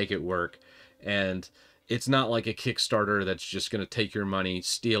of make it work. And it's not like a Kickstarter that's just going to take your money,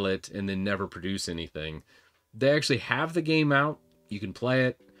 steal it, and then never produce anything. They actually have the game out. You can play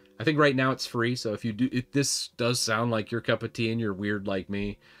it. I think right now it's free. So if this does sound like your cup of tea and you're weird like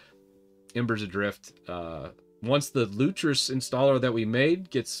me, Embers Adrift, once the Lutris installer that we made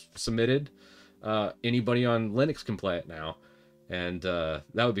gets submitted, anybody on Linux can play it now. And that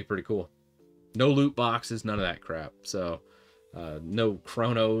would be pretty cool. No loot boxes, none of that crap. So no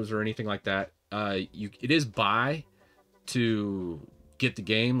chronos or anything like that. It is buy to get the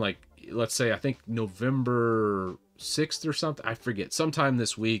game. Like, let's say, I think November 6th or something. I forget. Sometime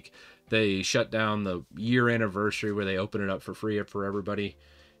this week, they shut down the year anniversary where they open it up for free for everybody.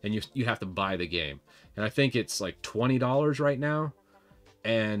 And you have to buy the game. And I think it's like $20 right now.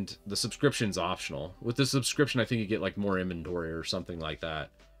 And the subscription's optional. With the subscription, I think you get like more inventory or something like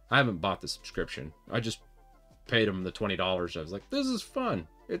that. I haven't bought the subscription. I just paid them the $20. I was like, this is fun.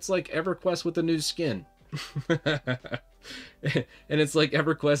 It's like EverQuest with a new skin. And it's like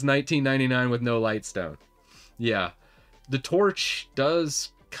EverQuest 1999 with no Lightstone. Yeah. The torch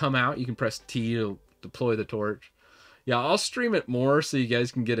does come out. You can press T to deploy the torch. Yeah, I'll stream it more so you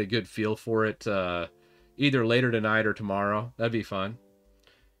guys can get a good feel for it either later tonight or tomorrow. That'd be fun.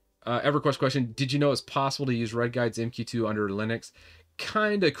 EverQuest question, did you know it's possible to use RedGuide's MQ2 under Linux?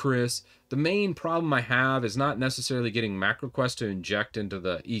 Kinda, Chris. The main problem I have is not necessarily getting MacroQuest to inject into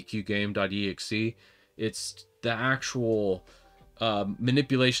the eqgame.exe. It's the actual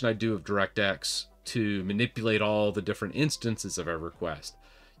manipulation I do of DirectX to manipulate all the different instances of EverQuest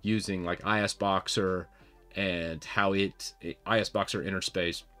using like ISBoxer and how ISBoxer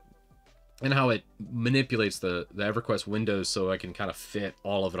interspace and how it manipulates the EverQuest windows so I can kind of fit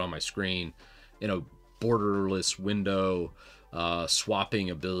all of it on my screen in a borderless window swapping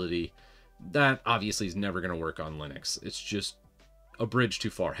ability. That obviously is never going to work on Linux. It's just a bridge too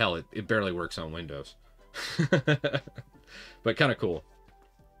far. Hell, it barely works on Windows. But kind of cool.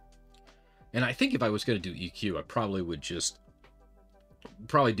 And I think if I was going to do EQ, I probably would just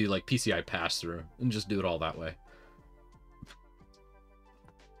do like PCI pass-through and just do it all that way.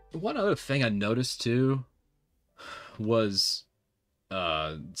 One other thing I noticed too was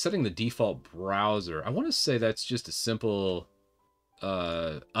setting the default browser. I want to say that's just a simple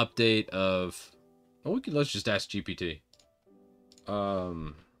update of... Oh, let's just ask GPT. I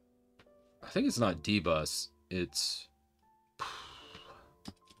think it's not dbus. It's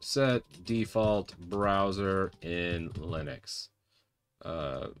set default browser in Linux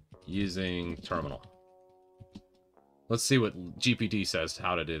using terminal. Let's see what GPT says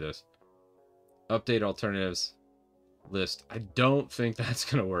how to do this. Update alternatives list. I don't think that's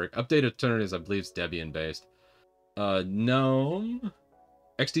gonna work. Update alternatives, I believe, is Debian based. GNOME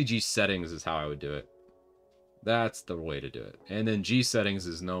XDG settings is how I would do it. That's the way to do it. And then G settings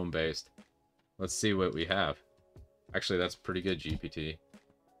is GNOME based. Let's see what we have. Actually, that's pretty good, GPT.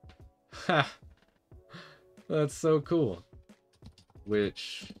 Ha! That's so cool.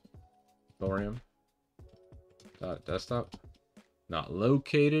 Which thorium? Desktop? Not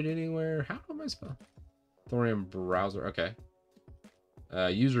located anywhere. How am I spelling? Thorium browser. Okay.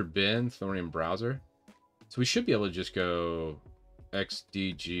 User bin, Thorium browser. So we should be able to just go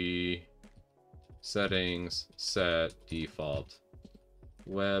XDG settings, set default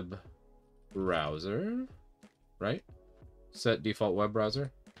web browser, right? Set default web browser.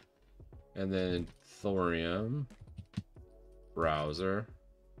 And then Thorium browser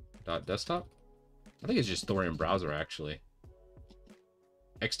dot desktop. I think it's just Thorium browser actually.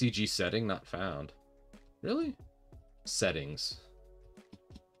 XDG setting not found. Really? Settings.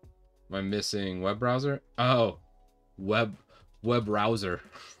 Am I missing web browser? Oh, web browser.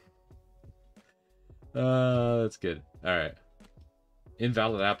 That's good. All right.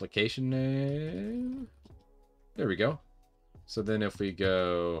 Invalid application name. There we go. So then if we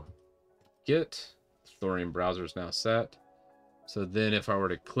go Git, Thorium browser is now set. So then if I were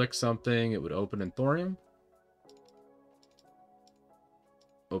to click something, it would open in Thorium.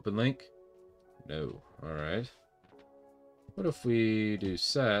 Open link. No. All right. What if we do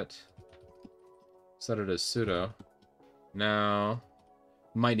set it as sudo? Now,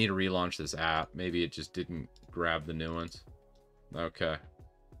 might need to relaunch this app. Maybe it just didn't grab the new ones. Okay.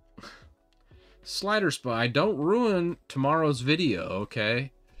 Slider spy, don't ruin tomorrow's video,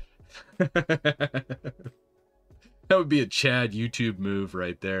 okay? That would be a Chad YouTube move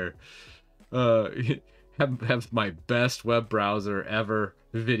right there. Have my best web browser ever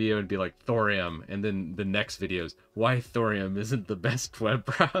video and be like Thorium, and then the next videos why Thorium isn't the best web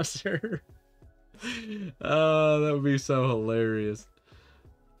browser. Oh, that would be so hilarious.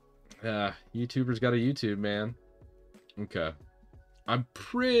 YouTubers got a YouTube, man. Okay, I'm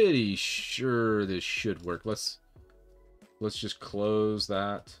pretty sure this should work. Let's just close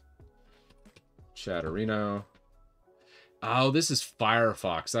that. Chatterino. Oh, this is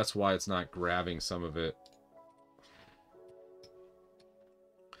Firefox. That's why it's not grabbing some of it.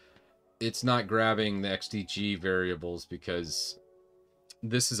 It's not grabbing the XDG variables because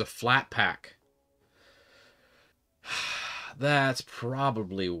this is a flat pack. That's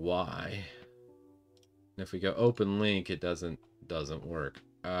probably why. If we go open link, it doesn't work.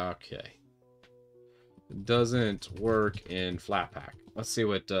 Okay. It doesn't work in Flatpak. Let's see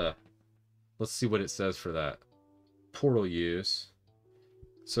what it says for that. Portal use.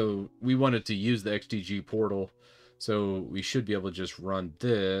 So we wanted to use the XDG portal, so we should be able to just run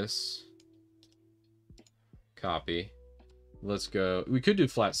this. Copy. Let's go. We could do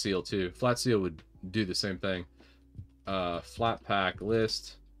flat seal too. Flat seal would do the same thing. Flatpak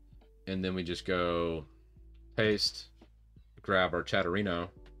list, and then we just go paste, grab our Chatterino.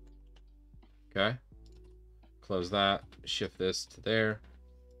 Okay. Close that. Shift this to there.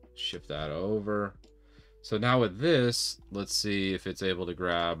 Shift that over. So now with this, let's see if it's able to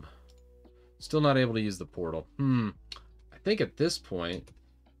grab. Still not able to use the portal. I think at this point,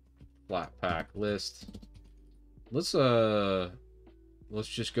 Flatpak list. Let's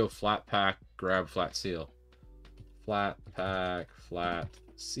just go Flatpak, grab flat seal. Flatpak, flat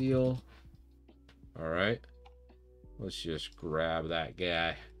seal. All right. Let's just grab that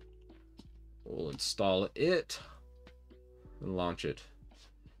guy. We'll install it and launch it.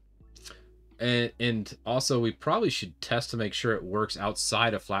 And also, we probably should test to make sure it works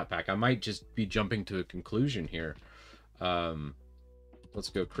outside of Flatpak. I might just be jumping to a conclusion here. Let's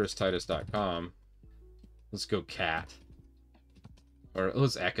go christitus.com. Let's go cat. Or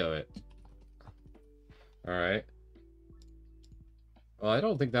let's echo it. All right. Well, I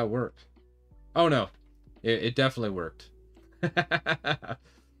don't think that worked. Oh, no. It definitely worked.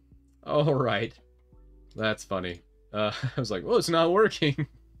 All right. That's funny. I was like, well, it's not working.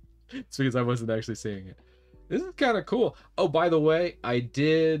 It's because I wasn't actually seeing it. This is kind of cool. Oh, by the way, I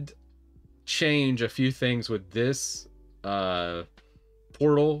did change a few things with this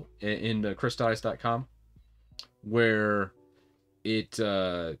portal in christitus.com, where it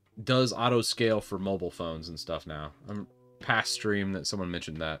does auto scale for mobile phones and stuff now. I'm past stream that someone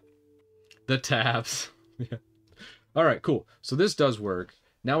mentioned that. The tabs. Yeah. All right, cool. So this does work.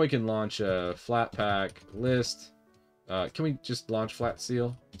 Now we can launch a Flatpak list. Can we just launch flat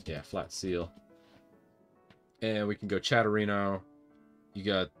seal? Yeah, flat seal. And we can go Chatterino. You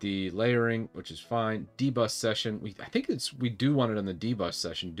got the layering, which is fine. Debus session. I think we do want it on the debus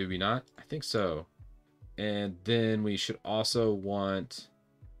session, do we not? I think so. And then we should also want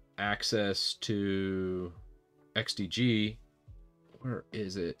access to XDG. Where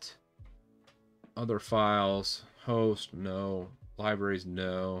is it? Other files. Host, no. Libraries,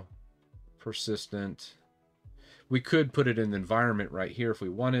 no. Persistent. We could put it in the environment right here if we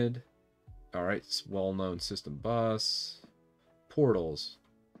wanted. All right, it's well-known system bus. Portals.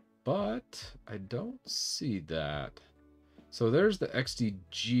 But I don't see that. So there's the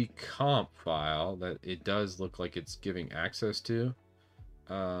XDG comp file that it does look like it's giving access to.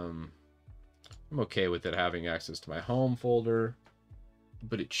 I'm okay with it having access to my home folder,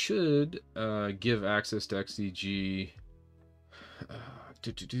 but it should give access to XDG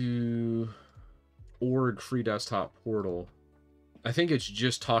org free desktop portal. I think it's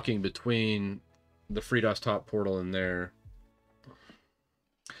just talking between the free desktop portal and there.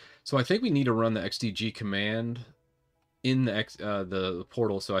 So I think we need to run the XDG command in the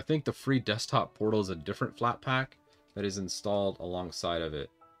portal. So I think the free desktop portal is a different Flatpak that is installed alongside of it.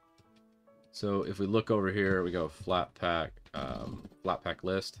 So if we look over here, we go Flatpak, Flatpak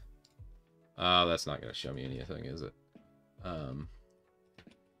list. That's not going to show me anything, is it?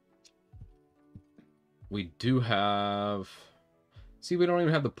 We do have... See, we don't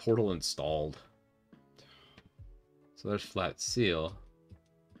even have the portal installed. So there's Flat Seal.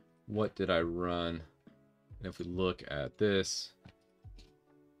 What did I run? And if we look at this,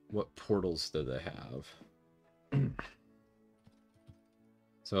 what portals do they have?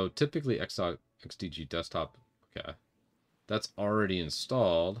 So typically XDG desktop, okay. That's already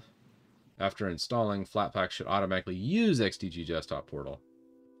installed. After installing, Flatpak should automatically use XDG desktop portal.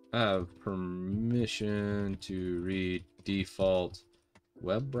 I have permission to read default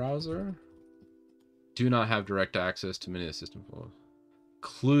web browser. Do not have direct access to many of the system files,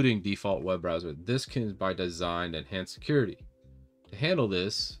 including default web browser. This can, by design, enhance security. To handle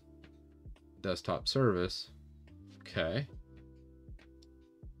this, desktop service. Okay.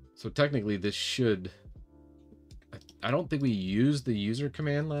 So technically this should... I don't think we used the user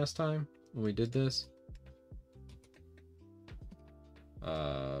command last time when we did this.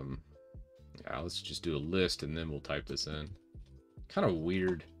 Yeah, let's just do a list and then we'll type this in. Kind of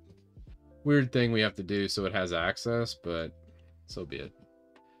weird thing we have to do so it has access, but so be it.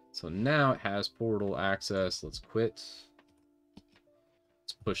 So now it has portal access. Let's quit.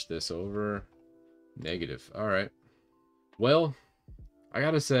 Let's push this over. Negative. All right. Well, I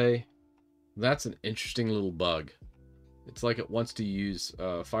gotta say, that's an interesting little bug. It's like it wants to use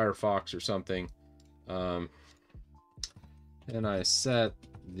Firefox or something. And I set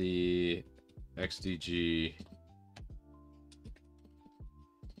the XDG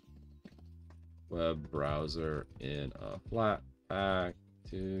web browser in a Flatpak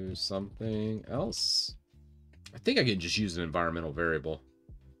to something else. I think I can just use an environmental variable.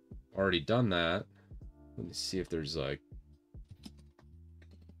 Already done that. Let me see if there's like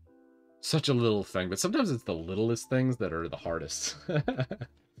such a little thing, but sometimes it's the littlest things that are the hardest.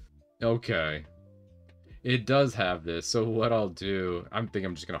 Okay. It does have this, so what I'll do, I'm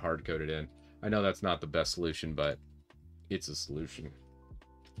just going to hard code it in. I know that's not the best solution, but it's a solution.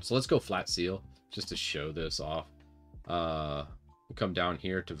 So let's go Flat Seal, just to show this off. We'll come down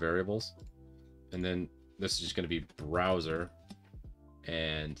here to variables, and then this is just going to be browser.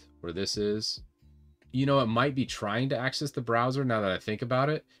 And where this is, you know, it might be trying to access the browser now that I think about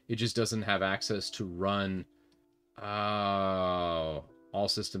it. It just doesn't have access to run all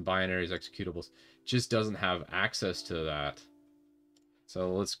system binaries, executables. Just doesn't have access to that.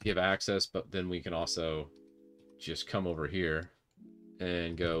 So let's give access, but then we can also just come over here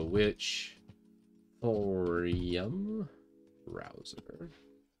and go which Thorium browser.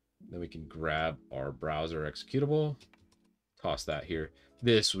 Then we can grab our browser executable, toss that here.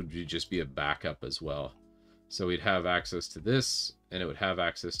 This would just be a backup as well. So we'd have access to this, and it would have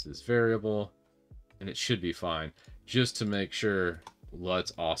access to this variable, and it should be fine. Just to make sure,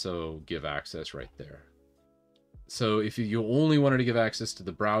 let's also give access right there. So if you only wanted to give access to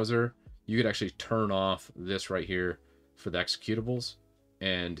the browser, you could actually turn off this right here for the executables,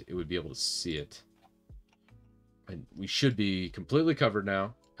 and it would be able to see it. And we should be completely covered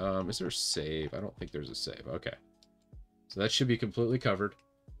now. Is there a save? I don't think there's a save. Okay. So that should be completely covered.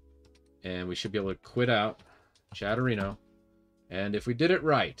 And we should be able to quit out Chatterino. And if we did it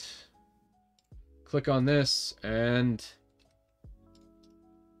right, click on this and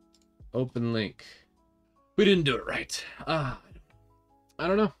open link. We didn't do it right. I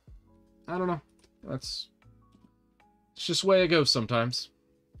don't know. It's just the way it goes sometimes.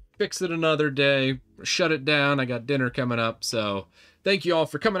 Fix it another day. Shut it down. I got dinner coming up. So thank you all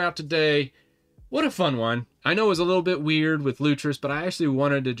for coming out today. What a fun one. I know it was a little bit weird with Lutris, but I actually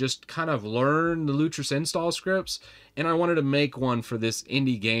wanted to just kind of learn the Lutris install scripts, and I wanted to make one for this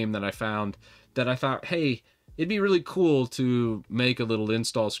indie game that I found that I thought, hey, it'd be really cool to make a little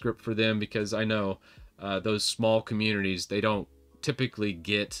install script for them, because I know those small communities, they don't typically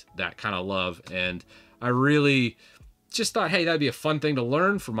get that kind of love, and I really just thought, hey, that'd be a fun thing to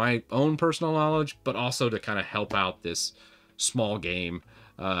learn for my own personal knowledge, but also to kind of help out this small game,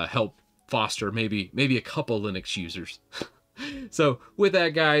 help foster maybe a couple Linux users. So with that,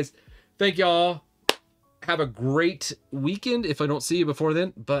 guys, thank y'all. Have a great weekend if I don't see you before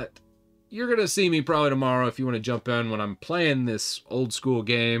then, but you're going to see me probably tomorrow if you want to jump in when I'm playing this old school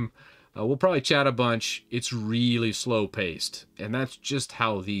game. We'll probably chat a bunch. It's really slow paced, and that's just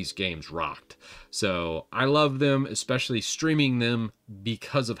how these games rocked. So I love them, especially streaming them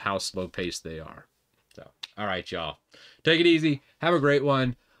because of how slow paced they are. So, all right, y'all. Take it easy. Have a great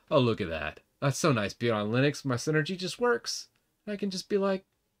one. Oh, look at that. That's so nice being on Linux. My Synergy just works. I can just be like,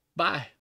 bye.